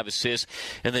 14, 5 assists,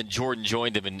 and then Jordan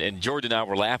joined him, and Jordan and I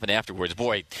were laughing afterwards.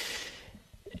 Boy,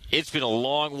 it's been a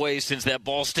long way since that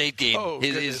Ball State game,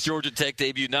 his Georgia Tech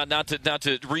debut. Not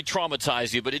to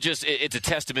re-traumatize you, but it's a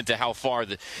testament to how far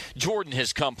Jordan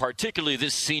has come, particularly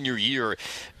this senior year.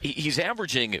 He's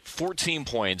averaging 14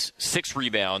 points, 6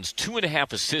 rebounds,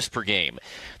 2.5 assists per game.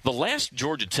 The last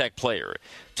Georgia Tech player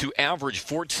to average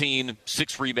 14,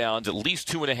 6 rebounds, at least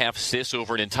 2.5 assists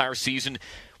over an entire season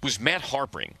was Matt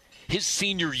Harpring. His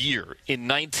senior year in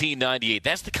 1998.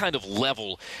 That's the kind of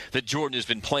level that Jordan has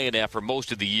been playing at for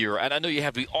most of the year. And I know you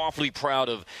have to be awfully proud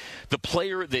of the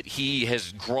player that he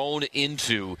has grown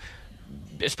into,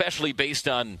 especially based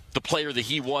on the player that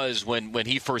he was when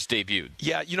he first debuted.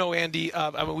 Yeah, Andy,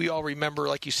 we all remember,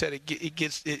 like you said,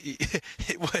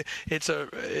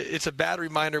 it's a bad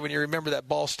reminder when you remember that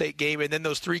Ball State game and then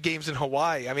those 3 games in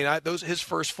Hawaii. I mean, his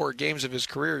first 4 games of his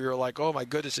career, you're like, oh my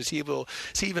goodness, is he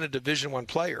even a Division I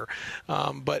player?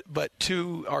 But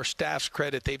to our staff's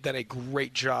credit, they've done a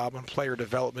great job on player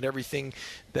development. Everything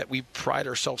that we pride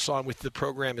ourselves on with the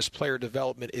program is player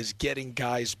development, is getting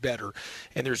guys better.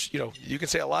 And there's, you can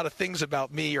say a lot of things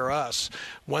about me or us.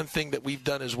 One thing that we've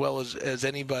done as well as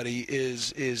anybody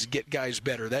is get guys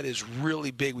better. That is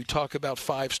really big. We talk about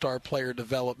 5-star player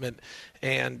development,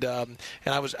 and I'm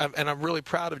really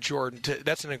proud of Jordan.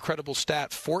 That's an incredible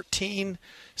stat. 14,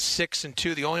 6, and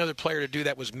 2. The only other player to do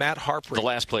that was Matt Harpring. The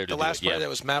last player that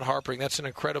was Matt Harpring. That's an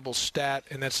incredible stat,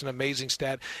 and that's an amazing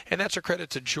stat. And that's a credit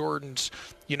to Jordan's,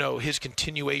 his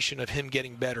continuation of him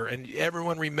getting better. And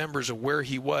everyone remembers of where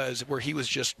he was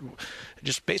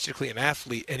just basically an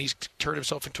athlete, and he's turned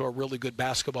himself into a really good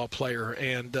basketball player.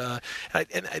 And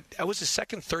I was his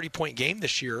second 30-point game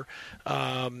this year.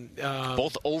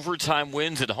 Both overtime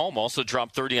wins at home, also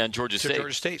dropped 30 on Georgia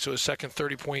State. So his second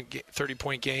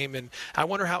 30-point game. And I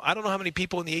don't know how many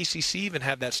people in the ACC even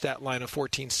have that stat line of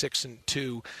 14, 6, and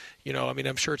 2.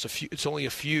 I'm sure it's only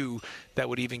a few that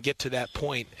would even get to that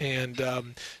point. And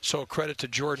so credit to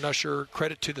Jordan Usher,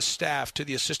 credit to the staff, to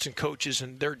the assistant coaches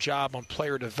and their job on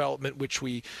player development, which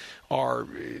we are,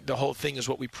 the whole thing is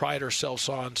what we pride ourselves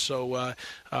on. So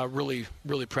really,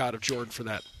 really proud of Jordan for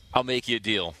that. I'll make you a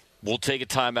deal. We'll take a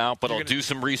timeout, but I'll do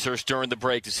some research during the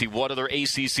break to see what other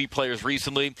ACC players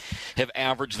recently have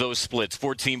averaged those splits.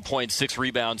 14 points, 6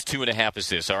 rebounds, 2.5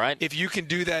 assists, all right? If you can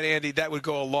do that, Andy, that would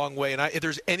go a long way. And if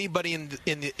there's anybody in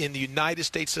the United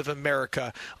States of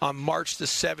America on March the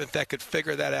 7th that could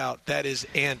figure that out, that is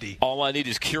Andy. All I need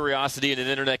is curiosity and an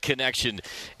internet connection,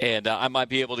 and I might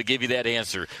be able to give you that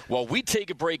answer. While we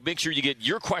take a break, make sure you get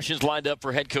your questions lined up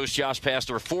for head coach Josh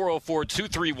Pastner,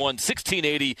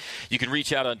 404-231-1680. You can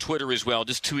reach out on Twitter as well.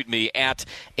 Just tweet me at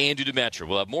Andy Demetra.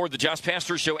 We'll have more of the Josh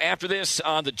Pastner Show after this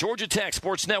on the Georgia Tech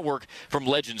Sports Network from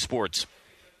Legend Sports.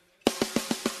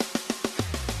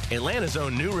 Atlanta's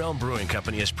own New Realm Brewing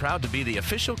Company is proud to be the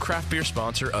official craft beer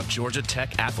sponsor of Georgia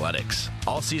Tech Athletics.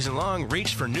 All season long,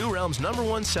 reach for New Realm's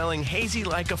 #1 selling Hazy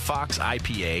Like a Fox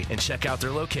IPA and check out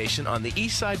their location on the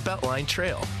Eastside Beltline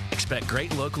Trail. Expect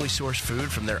great locally sourced food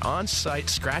from their on-site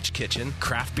scratch kitchen,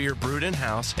 craft beer brewed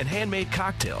in-house, and handmade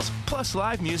cocktails, plus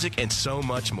live music and so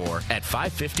much more at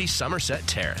 550 Somerset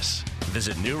Terrace.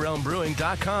 Visit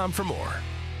NewRealmBrewing.com for more.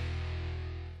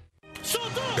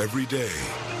 Every day,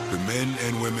 the men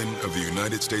and women of the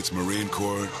United States Marine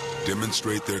Corps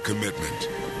demonstrate their commitment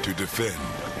to defend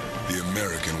the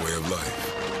American way of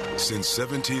life. Since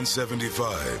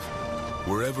 1775,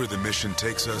 wherever the mission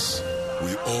takes us,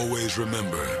 we always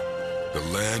remember the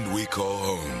land we call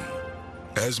home.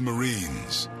 As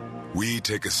Marines, we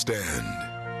take a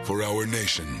stand for our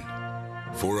nation,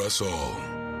 for us all.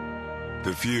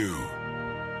 The few,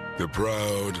 the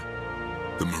proud,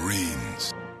 the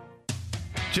Marines.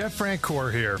 Jeff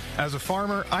Francoeur here. As a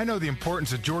farmer, I know the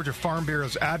importance of Georgia Farm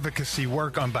Bureau's advocacy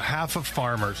work on behalf of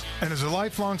farmers. And as a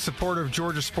lifelong supporter of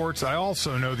Georgia sports, I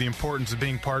also know the importance of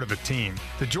being part of a team.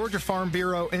 The Georgia Farm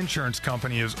Bureau Insurance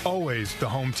Company is always the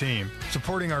home team,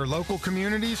 supporting our local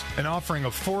communities and offering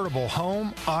affordable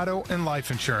home, auto, and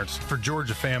life insurance for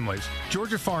Georgia families.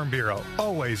 Georgia Farm Bureau,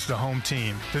 always the home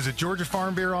team. Visit Georgia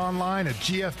Farm Bureau online at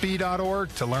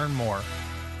gfb.org to learn more.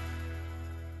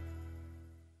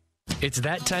 It's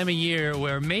that time of year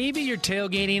where maybe you're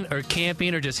tailgating or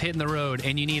camping or just hitting the road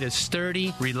and you need a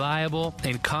sturdy, reliable,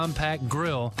 and compact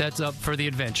grill that's up for the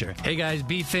adventure. Hey guys,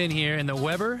 B. Finn here, and the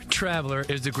Weber Traveler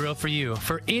is the grill for you.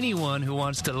 For anyone who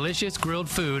wants delicious grilled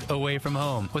food away from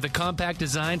home. With a compact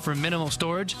design for minimal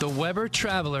storage, the Weber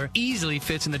Traveler easily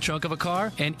fits in the trunk of a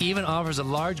car and even offers a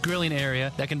large grilling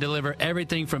area that can deliver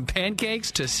everything from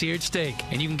pancakes to seared steak.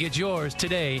 And you can get yours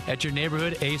today at your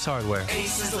neighborhood Ace Hardware.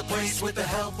 Ace is the place with the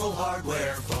helpful hardware,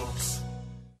 folks.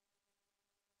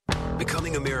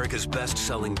 Becoming America's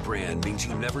best-selling brand means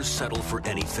you never settle for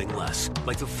anything less.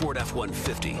 Like the Ford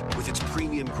F-150. With its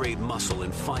premium-grade muscle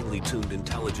and finely tuned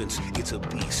intelligence, it's a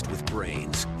beast with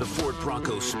brains. The Ford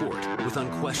Bronco Sport. With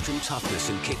unquestioned toughness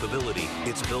and capability,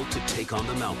 it's built to take on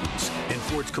the mountains. And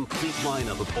Ford's complete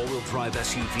lineup of all-wheel drive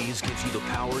SUVs gives you the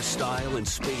power, style, and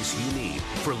space you need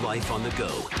for life on the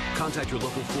go. Contact your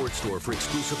local Ford store for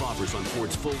exclusive offers on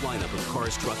Ford's full lineup of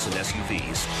cars, trucks, and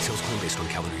SUVs. Sales claim based on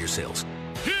calendar year sales.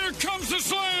 Here comes the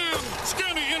slam!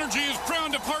 Scanny Energy is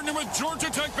proud to partner with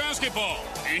Georgia Tech basketball.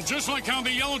 And just like how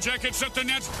the Yellow Jackets set the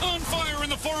Nets on fire in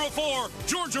the 404,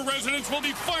 Georgia residents will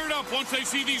be fired up once they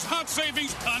see these hot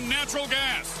savings on natural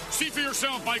gas. See for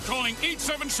yourself by calling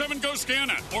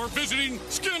 877-GO-SCANA or visiting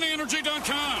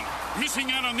ScanNenergy.com.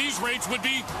 Missing out on these rates would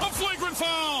be a flagrant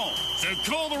foul. So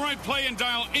call the right play and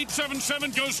dial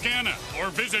 877-GO-SCANA or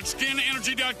visit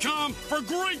ScanNenergy.com for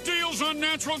great deals on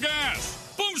natural gas.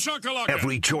 Boom shakalaka.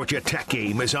 Every Georgia Tech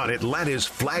game is on Atlanta's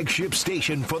flagship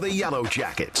station for the Yellow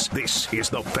Jackets. This is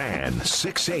The Fan,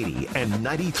 680 and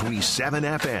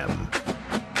 93.7 FM.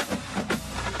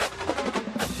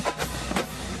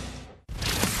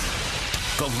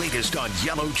 The latest on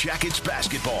Yellow Jackets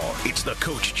basketball. It's the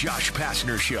Coach Josh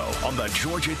Pastner Show on the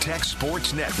Georgia Tech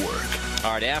Sports Network.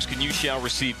 All right, ask and you shall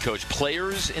receive, Coach.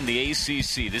 Players in the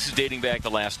ACC. This is dating back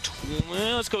the last,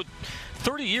 let's go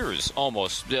 30 years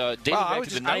almost. Dating back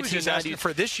to the 1990s. I was just asking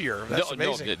for this year. That's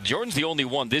amazing. No, Jordan's the only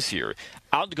one this year.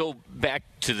 I'll go back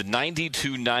to the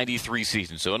 92-93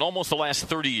 season. So in almost the last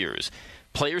 30 years,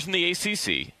 players in the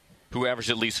ACC who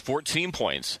averaged at least 14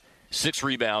 points, 6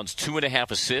 rebounds, 2.5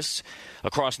 assists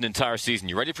across an entire season.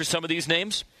 You ready for some of these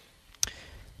names?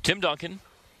 Tim Duncan,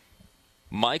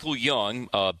 Michael Young,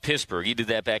 Pittsburgh. He did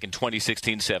that back in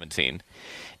 2016-17.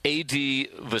 A.D.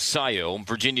 Vasayo,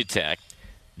 Virginia Tech.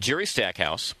 Jerry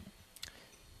Stackhouse,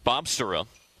 Bob Sura,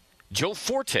 Joe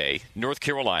Forte, North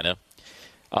Carolina,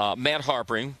 Matt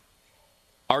Harpring,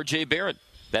 R.J. Barrett.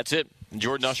 That's it. And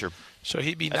Jordan Usher. So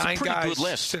he'd be That's 9 guys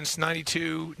list. since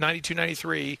 92,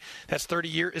 93. That's 30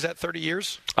 years. Is that 30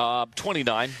 years?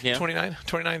 29, yeah.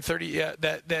 29, 30, yeah,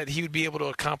 that he would be able to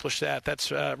accomplish that.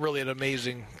 That's really an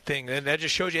amazing thing. And that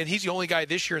just shows you, and he's the only guy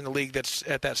this year in the league that's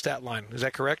at that stat line. Is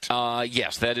that correct?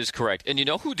 Yes, that is correct. And you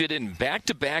know who did it in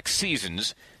back-to-back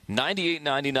seasons,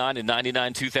 98-99 and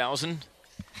 99-2000?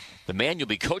 The man you'll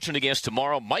be coaching against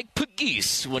tomorrow, Mike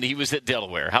Pegues, when he was at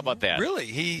Delaware. How about that? Really?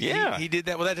 He did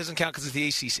that. Well, that doesn't count because it's the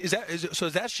ACC.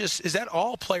 Is that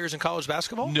all players in college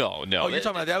basketball? No. Oh, you're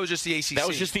talking about that was just the ACC. That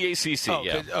was just the ACC. Oh,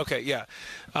 yeah. Okay, yeah.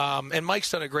 And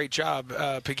Mike's done a great job.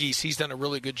 Pegues, he's done a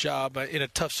really good job in a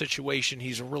tough situation.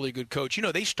 He's a really good coach. You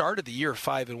know, they started the year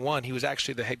 5-1. He was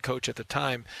actually the head coach at the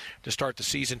time to start the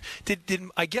season.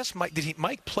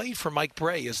 Mike played for Mike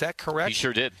Bray? Is that correct? He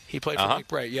sure did. He played for Mike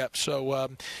Bray. Yep.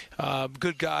 So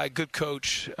Good guy, good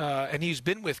coach, and he's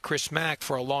been with Chris Mack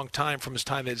for a long time, from his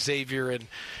time at Xavier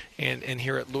and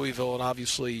here at Louisville, and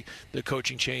obviously the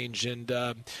coaching change. And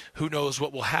who knows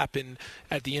what will happen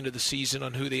at the end of the season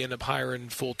on who they end up hiring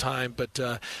full time. But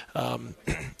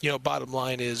bottom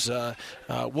line is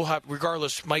we'll have,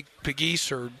 regardless, Mike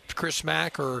Pegues or Chris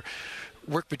Mack or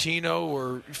Rick Pitino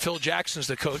or Phil Jackson's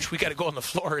the coach, we got to go on the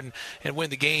floor and win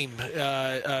the game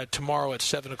tomorrow at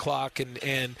 7 o'clock.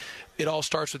 And it all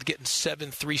starts with getting 7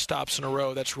 3-stops in a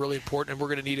row. That's really important. And we're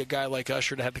going to need a guy like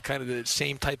Usher to have the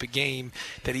same type of game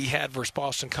that he had versus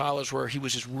Boston College, where he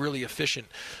was just really efficient,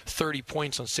 30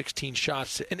 points on 16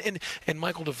 shots. And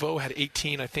Michael DeVoe had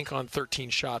 18, I think, on 13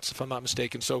 shots, if I'm not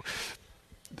mistaken. So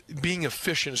being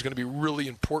efficient is going to be really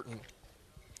important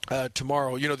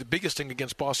tomorrow. The biggest thing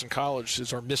against Boston College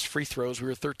is our missed free throws. We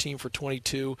were 13 for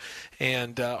 22,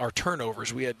 and our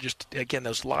turnovers. We had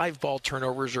those live ball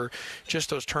turnovers, or just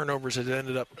those turnovers that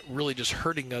ended up really just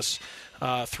hurting us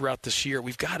throughout this year.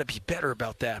 We've got to be better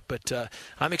about that. But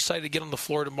I'm excited to get on the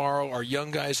floor tomorrow. Our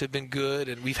young guys have been good,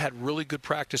 and we've had really good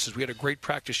practices. We had a great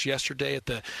practice yesterday at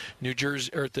the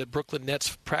at the Brooklyn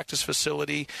Nets practice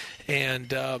facility,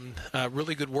 and a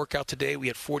really good workout today. We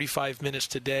had 45 minutes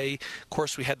today. Of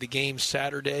course, we had the game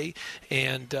Saturday,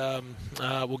 and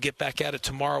we'll get back at it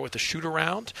tomorrow with the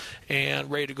shoot-around and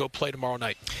ready to go play tomorrow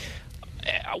night.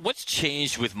 What's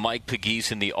changed with Mike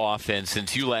Pegues in the offense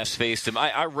since you last faced him?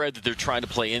 I read that they're trying to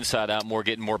play inside out more,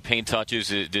 getting more paint touches.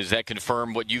 Does that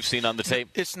confirm what you've seen on the tape?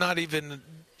 That's not even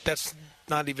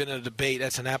a debate.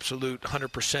 That's an absolute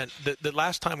 100%. The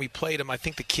last time we played him, I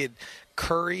think the kid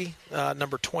Curry,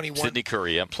 number 21, Sidney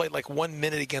Curry, yeah, played like 1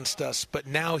 minute against us. But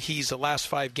now the last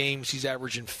 5 games, he's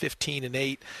averaging 15 and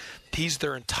 8. He's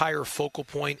their entire focal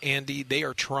point, Andy. They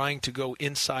are trying to go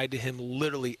inside to him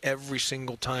literally every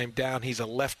single time down. He's a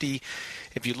lefty.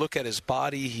 If you look at his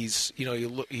body, he's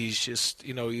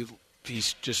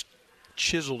just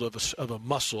chiseled of a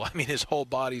muscle. I mean, his whole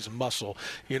body's muscle.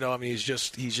 He's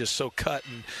just so cut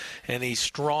and he's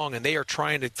strong. And they are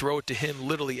trying to throw it to him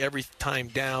literally every time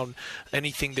down.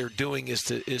 Anything they're doing is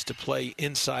to play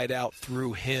inside out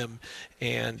through him.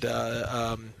 And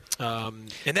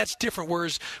that's different.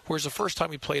 Whereas the first time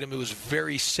we played him, it was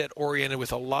very set oriented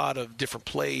with a lot of different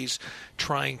plays,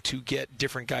 trying to get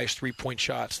different guys 3-point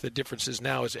shots. The difference is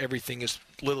now is everything is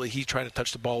literally he's trying to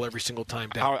touch the ball every single time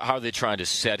down. How are they trying to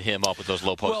set him up with those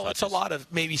low post touches? It's a lot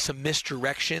of maybe some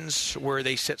misdirections where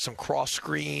they set some cross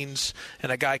screens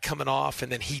and a guy coming off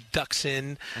and then he ducks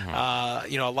in.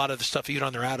 Mm-hmm. A lot of the stuff even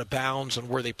on their out of bounds and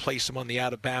where they place him on the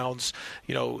out of bounds.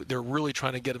 They're really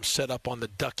trying to get him set up on the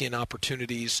duck in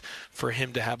opportunities for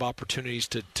him to have opportunities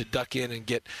to duck in and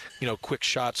get quick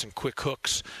shots and quick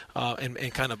hooks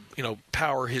and kind of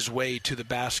power his way to the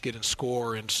basket and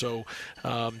score. And so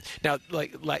now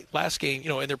like last game,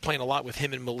 and they're playing a lot with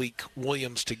him and Malik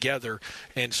Williams together,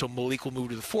 and so Malik will move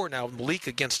to the 4. Now Malik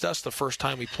against us, the first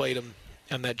time we played him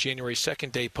on that January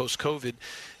 2nd day post-COVID,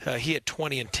 he had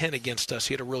 20 and 10 against us.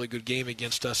 He had a really good game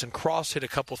against us. And Cross hit a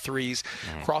couple threes.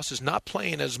 Mm-hmm. Cross is not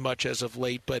playing as much as of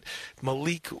late, but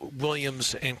Malik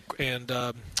Williams and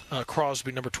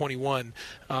Crosby, number 21,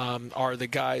 are the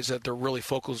guys that they're really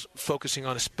focusing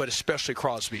on, but especially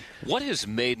Crosby. What has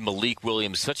made Malik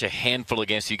Williams such a handful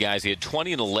against you guys? He had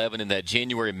 20 and 11 in that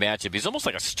January matchup. He's almost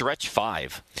like a stretch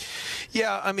 5.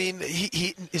 Yeah, I mean,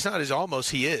 it's not as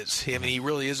almost. He is. He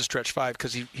really is a stretch 5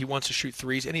 because he wants to shoot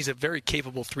threes, and he's a very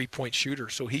capable 3-point shooter,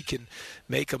 so he can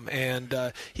make them. And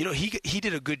he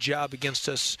did a good job against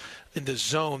us in the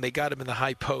zone. They got him in the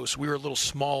high post. We were a little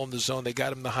small in the zone. They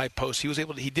got him in the high post.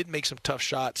 He did make some tough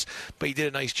shots, but he did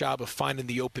a nice job of finding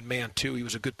the open man too. He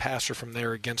was a good passer from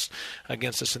there against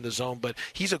us in the zone. But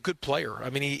he's a good player. I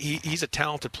mean, he's a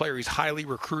talented player. He's highly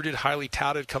recruited, highly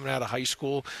touted coming out of high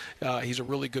school. He's a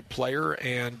really good player.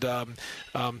 And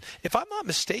if I'm not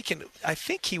mistaken, I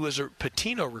think he was a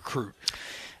Pitino recruit.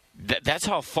 That's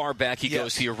how far back he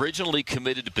goes. He originally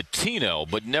committed to Pitino,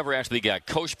 but never actually got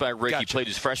coached by Rick. Gotcha. He played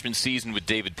his freshman season with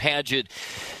David Padgett.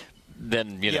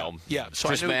 Then so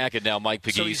Chris Mack and now Mike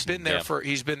Pegues. So he's been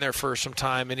there for some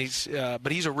time, and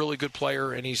but he's a really good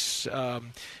player, and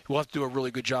we'll have to do a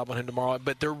really good job on him tomorrow.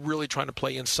 But they're really trying to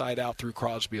play inside out through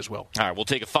Crosby as well. All right, we'll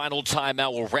take a final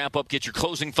timeout. We'll wrap up. Get your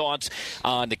closing thoughts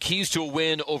on the keys to a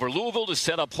win over Louisville to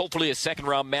set up hopefully a second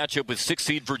round matchup with 6th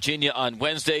seed Virginia on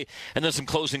Wednesday, and then some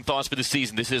closing thoughts for the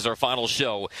season. This is our final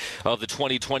show of the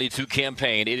 2022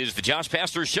 campaign. It is the Josh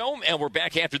Pastner Show, and we're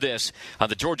back after this on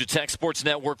the Georgia Tech Sports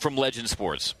Network from Legend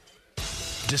Sports.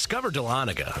 Discover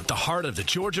Dahlonega, the heart of the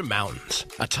Georgia mountains.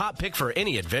 A top pick for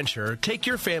any adventurer, take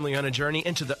your family on a journey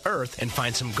into the earth and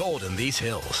find some gold in these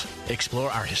hills.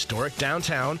 Explore our historic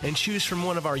downtown and choose from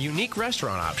one of our unique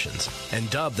restaurant options. And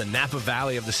dubbed the Napa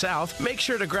Valley of the South, make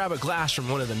sure to grab a glass from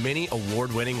one of the many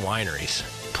award-winning wineries.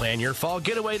 Plan your fall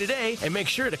getaway today and make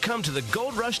sure to come to the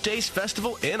Gold Rush Days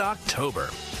Festival in October.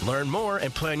 Learn more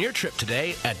and plan your trip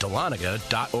today at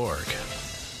Dahlonega.org.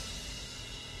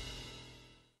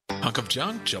 Hunk of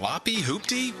junk, jalopy,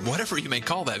 hoopty, whatever you may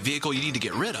call that vehicle you need to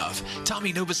get rid of,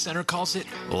 Tommy Nobis Center calls it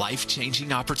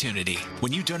life-changing opportunity.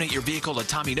 When you donate your vehicle to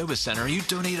Tommy Nobis Center, you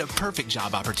donate a perfect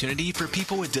job opportunity for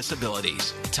people with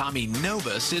disabilities. Tommy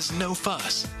Nobis is no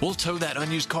fuss. We'll tow that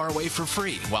unused car away for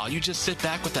free while you just sit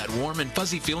back with that warm and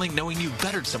fuzzy feeling knowing you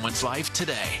bettered someone's life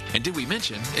today. And did we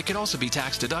mention, it could also be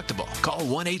tax deductible. Call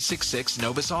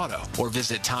 1-866-NOBIS-AUTO or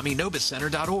visit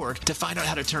TommyNobisCenter.org to find out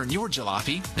how to turn your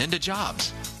jalopy into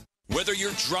jobs. Whether you're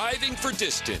driving for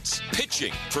distance,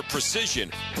 pitching for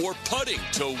precision, or putting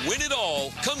to win it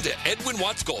all, come to Edwin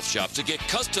Watts Golf Shop to get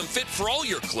custom fit for all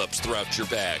your clubs throughout your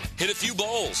bag. Hit a few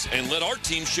balls and let our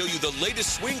team show you the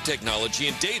latest swing technology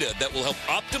and data that will help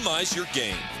optimize your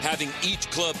game. Having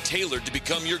each club tailored to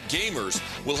become your gamers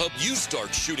will help you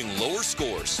start shooting lower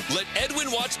scores. Let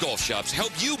Edwin Watts Golf Shops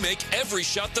help you make every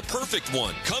shot the perfect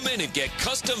one. Come in and get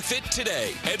custom fit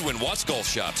today. Edwin Watts Golf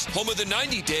Shops, home of the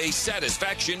 90-day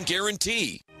satisfaction guarantee.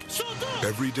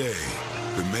 Every day,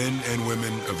 the men and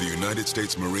women of the United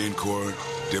States Marine Corps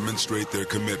demonstrate their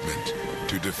commitment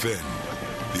to defend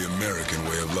the American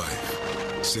way of life.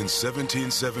 Since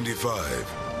 1775,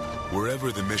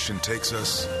 wherever the mission takes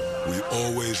us, we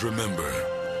always remember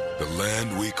the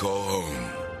land we call home.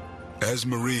 As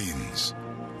Marines,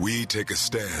 we take a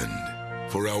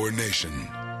stand for our nation,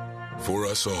 for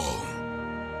us all.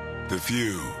 The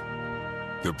few,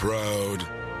 the proud,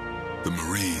 the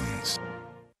Marines.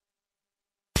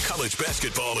 College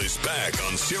basketball is back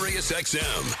on Sirius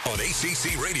XM. On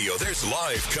ACC Radio, there's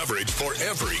live coverage for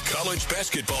every college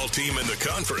basketball team in the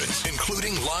conference,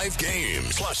 including live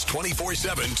games, plus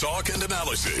 24/7 talk and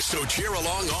analysis. So cheer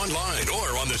along online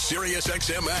or on the Sirius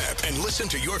XM app and listen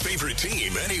to your favorite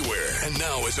team anywhere. And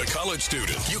now, as a college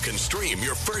student, you can stream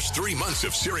your first 3 months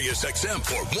of Sirius XM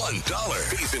for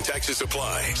 $1. Fees and taxes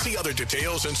apply. See other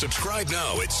details and subscribe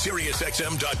now at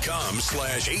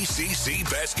SiriusXM.com/ACC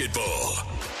basketball.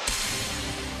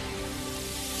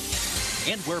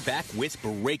 And we're back with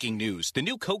breaking news. The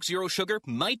new Coke Zero Sugar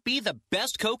might be the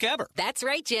best Coke ever. That's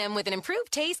right, Jim. With an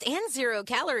improved taste and 0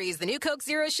 calories, the new Coke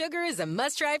Zero Sugar is a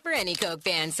must-try for any Coke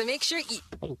fan. So make sure you...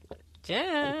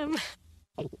 Jim.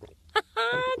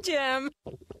 Jim.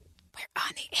 We're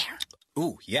on the air.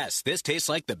 Ooh, yes, this tastes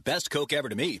like the best Coke ever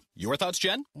to me. Your thoughts,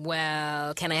 Jen?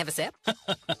 Well, can I have a sip?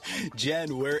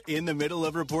 Jen, we're in the middle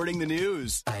of reporting the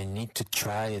news. I need to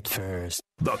try it first.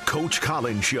 The Coach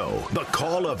Collins Show, the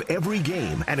call of every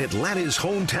game, and Atlanta's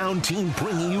hometown team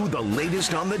bringing you the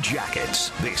latest on the Jackets.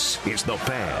 This is The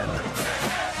Fan.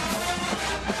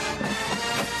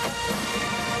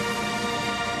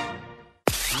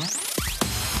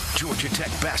 Georgia Tech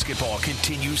basketball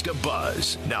continues to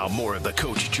buzz. Now more of the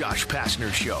Coach Josh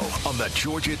Pastner Show on the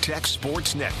Georgia Tech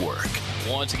Sports Network.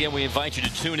 Once again, we invite you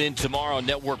to tune in tomorrow.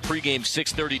 Network pregame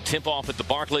 6:30, tip-off at the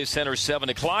Barclays Center, 7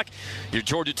 o'clock. Your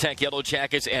Georgia Tech Yellow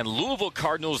Jackets and Louisville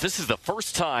Cardinals. This is the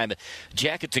first time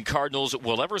Jackets and Cardinals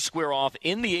will ever square off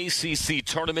in the ACC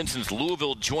tournament since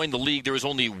Louisville joined the league. There is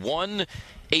only one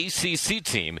ACC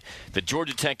team that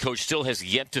Georgia Tech coach still has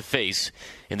yet to face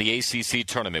in the ACC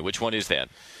tournament. Which one is that?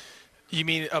 You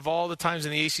mean of all the times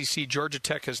in the ACC, Georgia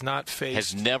Tech has not faced?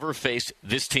 Has never faced.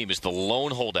 This team is the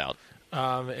lone holdout.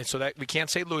 And so that we can't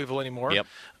say Louisville anymore. Yep.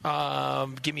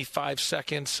 Give me 5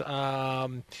 seconds.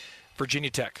 Virginia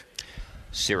Tech.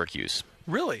 Syracuse.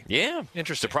 Really? Yeah.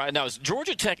 Interesting. Now,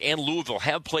 Georgia Tech and Louisville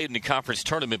have played in the conference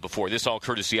tournament before. This all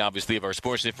courtesy, obviously, of our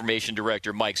sports information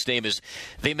director, Mike Stamus.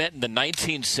 They met in the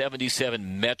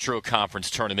 1977 Metro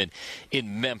Conference tournament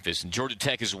in Memphis. And Georgia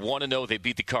Tech is 1-0. They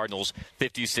beat the Cardinals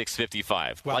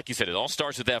 56-55. Wow. Like you said, it all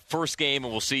starts with that first game,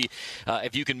 and we'll see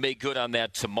if you can make good on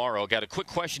that tomorrow. Got a quick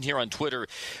question here on Twitter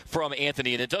from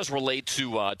Anthony, and it does relate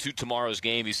to tomorrow's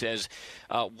game. He says,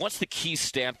 what's the key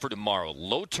stat for tomorrow?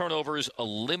 Low turnovers,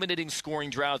 eliminating scoring scoring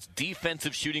droughts,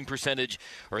 defensive shooting percentage,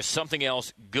 or something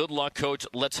else, good luck, Coach.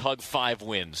 Let's hug 5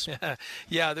 wins.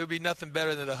 Yeah, there would be nothing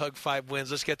better than to hug 5 wins.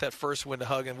 Let's get that first win to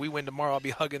hug, and we win tomorrow. I'll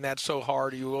be hugging that so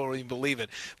hard you won't even believe it.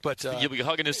 But you'll be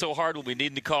hugging it so hard we'll be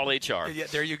needing to call HR. Yeah,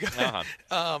 there you go.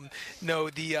 Uh-huh.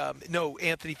 No,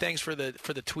 Anthony, thanks for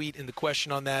the tweet and the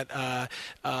question on that.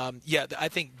 I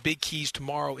think big keys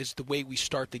tomorrow is the way we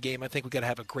start the game. I think we got to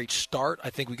have a great start.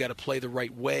 I think we got to play the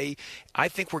right way. I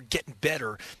think we're getting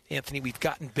better, Anthony. We've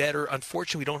gotten better.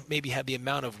 Unfortunately, we don't maybe have the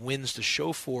amount of wins to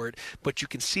show for it, but you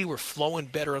can see we're flowing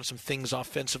better on some things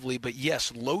offensively. But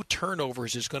yes, low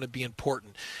turnovers is going to be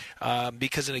important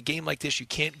because in a game like this, you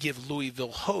can't give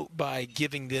Louisville hope by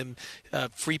giving them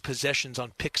free possessions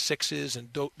on pick sixes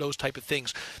and those type of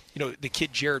things. The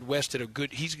kid Jared West did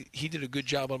he did a good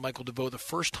job on Michael DeVoe the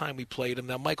first time we played him.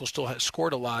 Now Michael still has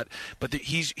scored a lot, but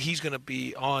he's going to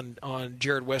be on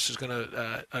Jared West is going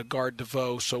to guard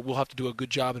DeVoe, so we'll have to do a good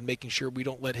job in making sure we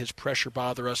don't let his pressure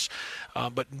bother us,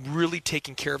 but really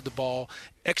taking care of the ball.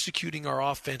 Executing our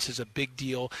offense is a big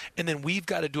deal, and then we've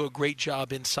got to do a great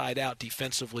job inside out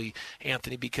defensively,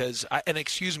 Anthony, because I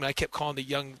kept calling the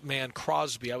young man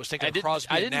Crosby. I was thinking of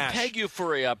Crosby and Nash. I didn't peg you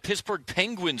for a Pittsburgh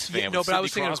Penguins fan. Yeah, no, but I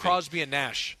was thinking of Crosby and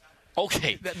Nash.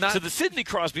 Okay, so the Sidney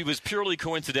Crosby was purely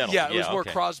coincidental. Yeah, it was more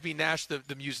Crosby, Nash, the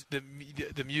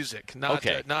music. Not,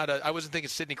 I wasn't thinking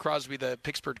Sidney Crosby, the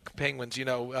Pittsburgh Penguins.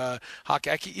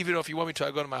 Hockey. Even though if you want me to,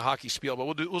 I'll go to my hockey spiel, but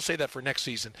we'll say that for next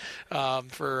season.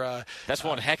 That's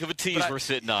one heck of a tease we're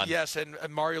sitting on. Yes, and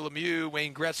Mario Lemieux,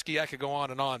 Wayne Gretzky. I could go on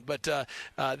and on. But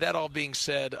that all being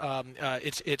said,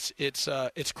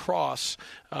 it's Cross,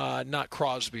 not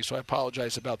Crosby. So I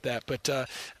apologize about that. But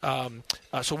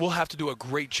so we'll have to do a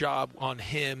great job on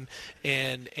him,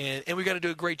 and we got to do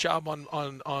a great job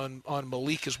on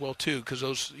Malik as well too, because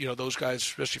those guys,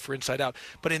 especially for inside out.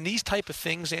 But in these type of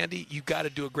things, Andy, you got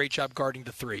to do a great job guarding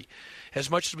the 3.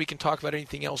 As much as we can talk about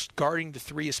anything else, guarding the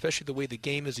 3, especially the way the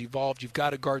game has evolved, you've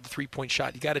got to guard the 3-point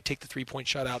shot. You got to take the 3-point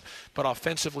shot out. But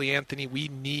offensively, Anthony, we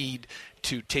need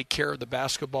to take care of the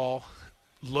basketball.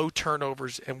 Low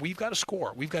turnovers, and we've got to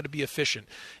score. We've got to be efficient,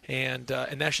 and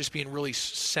that's just being really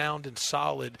sound and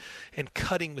solid and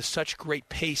cutting with such great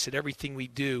pace at everything we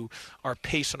do, our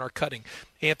pace and our cutting.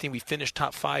 Anthony, we finished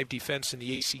top 5 defense in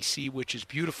the ACC, which is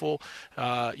beautiful.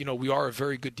 We are a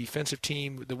very good defensive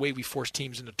team, the way we force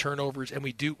teams into turnovers, and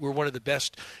we're one of the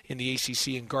best in the ACC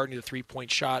in guarding the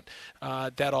 3-point shot.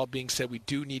 That all being said, we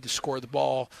do need to score the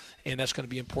ball, and that's going to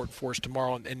be important for us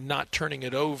tomorrow, and not turning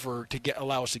it over to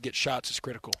allow us to get shots is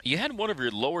critical. You had one of your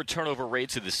lower turnover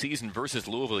rates of the season versus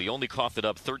Louisville. You only coughed it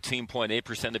up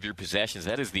 13.8% of your possessions.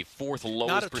 That is the 4th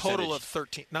lowest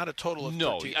percentage. Not a total of 13.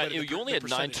 No, you only had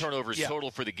 9 turnovers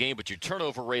total for the game, but your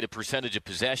turnover rate of percentage of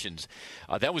possessions,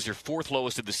 that was your 4th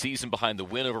lowest of the season behind the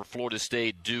win over Florida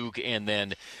State, Duke, and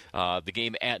then the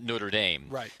game at Notre Dame.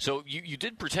 Right. So you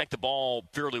did protect the ball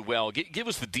fairly well. Give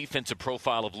us the defensive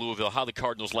profile of Louisville, how the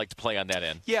Cardinals like to play on that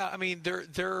end. Yeah, I mean, they're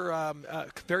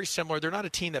very similar. They're not a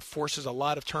team that forces a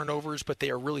lot of turnovers, but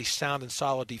they are really sound and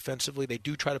solid defensively. They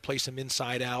do try to play some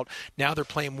inside out. Now they're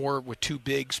playing more with 2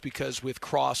 bigs because with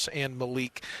Cross and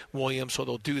Malik Williams, so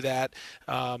they'll do that.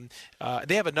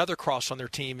 They have another Cross on their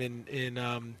team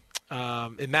in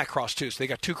Matt Cross too. So they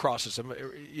got 2 Crosses. Am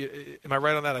I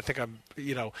right on that? I think I'm,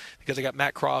 because they got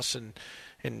Matt Cross and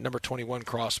number 21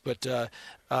 Cross. But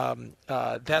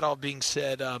that all being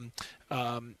said,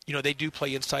 they do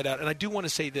play inside out. And I do want to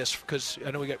say this because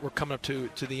I know we're coming up to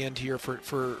the end here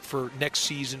for next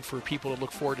season, for people to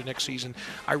look forward to next season.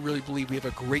 I really believe we have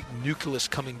a great nucleus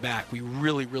coming back. We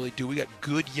really, really do. We got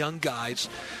good young guys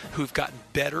who've gotten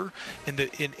better. And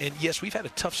yes, we've had a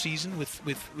tough season with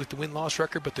the win-loss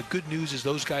record, but the good news is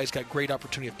those guys got great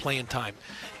opportunity of playing time.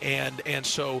 And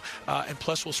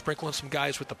plus we'll sprinkle in some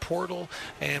guys with the portal,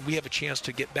 and we have a chance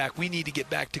to get back. We need to get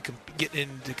back to compete in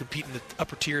the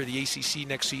upper tier of the ACC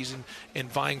next season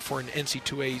and vying for an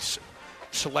NC2A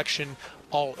selection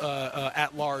all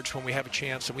at large when we have a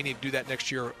chance, and we need to do that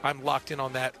next year. I'm locked in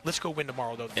on that. Let's go win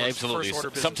tomorrow, though. Absolutely. First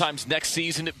order Sometimes next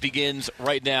season it begins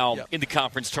right now in the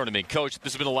conference tournament. Coach,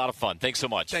 this has been a lot of fun. Thanks so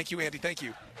much. Thank you, Andy. Thank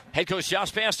you. Head coach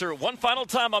Josh Pastner, one final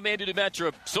time, I'm Andy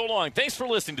Demetra. So long. Thanks for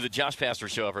listening to the Josh Pastner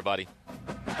Show, everybody.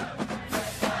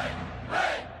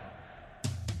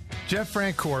 Jeff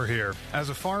Francoeur here. As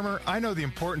a farmer, I know the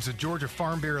importance of Georgia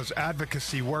Farm Bureau's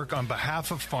advocacy work on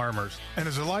behalf of farmers. And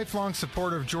as a lifelong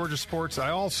supporter of Georgia sports, I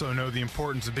also know the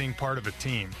importance of being part of a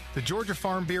team. The Georgia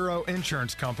Farm Bureau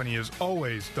Insurance Company is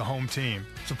always the home team,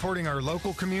 supporting our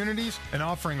local communities and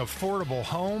offering affordable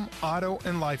home, auto,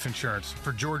 and life insurance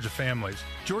for Georgia families.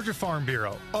 Georgia Farm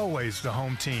Bureau, always the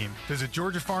home team. Visit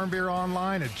Georgia Farm Bureau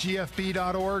online at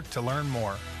gfb.org to learn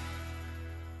more.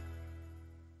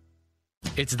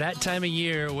 It's that time of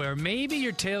year where maybe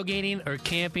you're tailgating or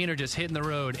camping or just hitting the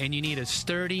road and you need a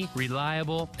sturdy,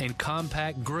 reliable, and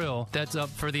compact grill that's up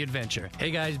for the adventure.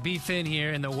 Hey guys, B. Finn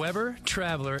here, and the Weber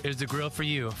Traveler is the grill for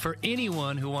you, for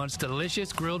anyone who wants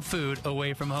delicious grilled food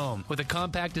away from home. With a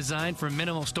compact design for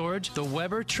minimal storage, the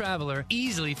Weber Traveler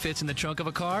easily fits in the trunk of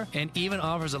a car and even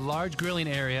offers a large grilling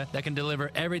area that can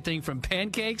deliver everything from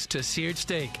pancakes to seared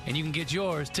steak. And you can get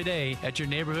yours today at your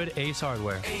neighborhood Ace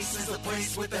Hardware. Ace is the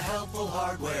place with the helpful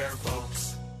hardware,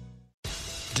 folks.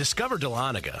 Discover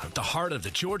Dahlonega, the heart of the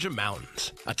Georgia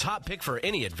mountains. A top pick for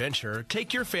any adventurer,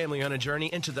 take your family on a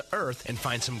journey into the earth and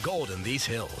find some gold in these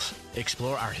hills.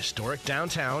 Explore our historic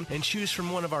downtown and choose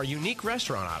from one of our unique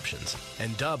restaurant options.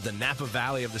 And dubbed the Napa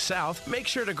Valley of the South, make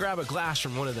sure to grab a glass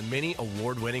from one of the many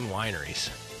award-winning wineries.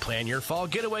 Plan your fall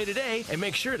getaway today and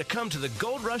make sure to come to the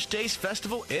Gold Rush Days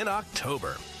Festival in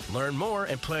October. Learn more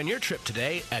and plan your trip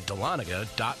today at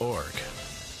Dahlonega.org.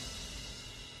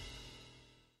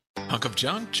 Hunk of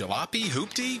junk, jalopy,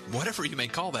 hoopty, whatever you may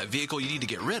call that vehicle you need to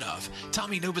get rid of,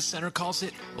 Tommy Nobis Center calls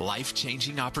it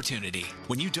life-changing opportunity.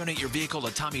 When you donate your vehicle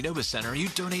to Tommy Nobis Center, you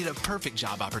donate a perfect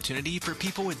job opportunity for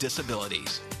people with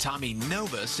disabilities. Tommy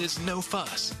Nobis is no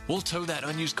fuss. We'll tow that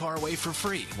unused car away for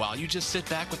free while you just sit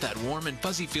back with that warm and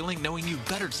fuzzy feeling knowing you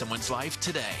bettered someone's life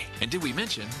today. And did we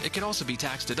mention, it can also be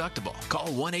tax deductible. Call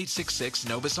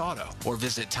 1-866-NOBIS-AUTO or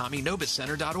visit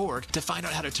TommyNobisCenter.org to find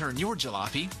out how to turn your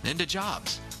jalopy into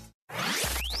jobs.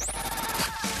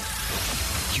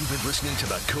 You've been listening to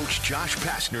the Coach Josh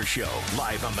Pastner Show,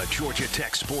 live on the Georgia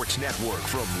Tech Sports Network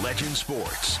from Legend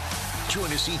Sports.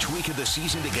 Join us each week of the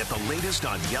season to get the latest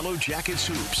on Yellow Jackets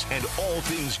hoops and all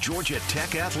things Georgia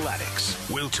Tech athletics.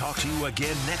 We'll talk to you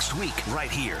again next week right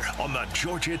here on the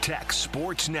Georgia Tech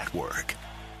Sports Network.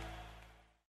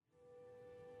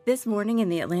 This morning in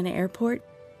the Atlanta airport,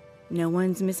 no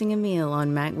one's missing a meal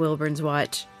on Mac Wilburn's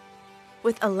watch.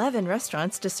 With 11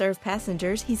 restaurants to serve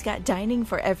passengers, he's got dining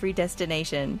for every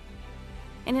destination.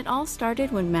 And it all started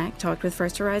when Mac talked with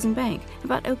First Horizon Bank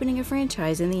about opening a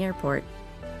franchise in the airport.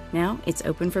 Now it's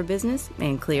open for business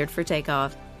and cleared for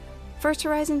takeoff. First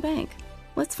Horizon Bank.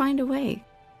 Let's find a way.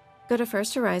 Go to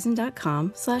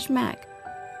firsthorizon.com/Mac.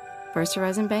 First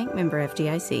Horizon Bank, member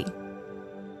FDIC.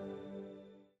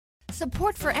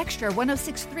 Support for Extra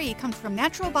 106.3 comes from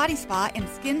Natural Body Spa and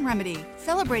Skin Remedy,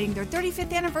 celebrating their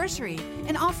 35th anniversary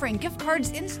and offering gift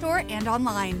cards in-store and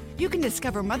online. You can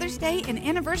discover Mother's Day and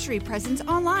anniversary presents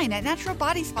online at Natural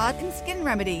Body Spa and Skin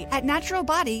Remedy at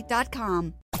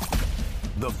naturalbody.com.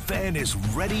 The Fan is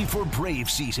ready for Brave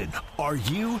season. Are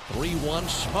you? 3-1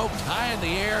 smoked high in the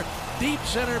air, deep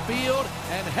center field,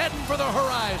 and heading for the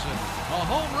horizon. A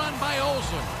home run by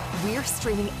Olsen. We're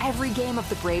streaming every game of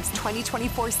the Braves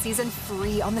 2024 season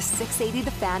free on the 680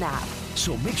 The Fan app.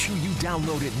 So make sure you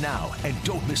download it now and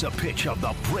don't miss a pitch of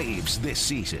the Braves this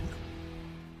season.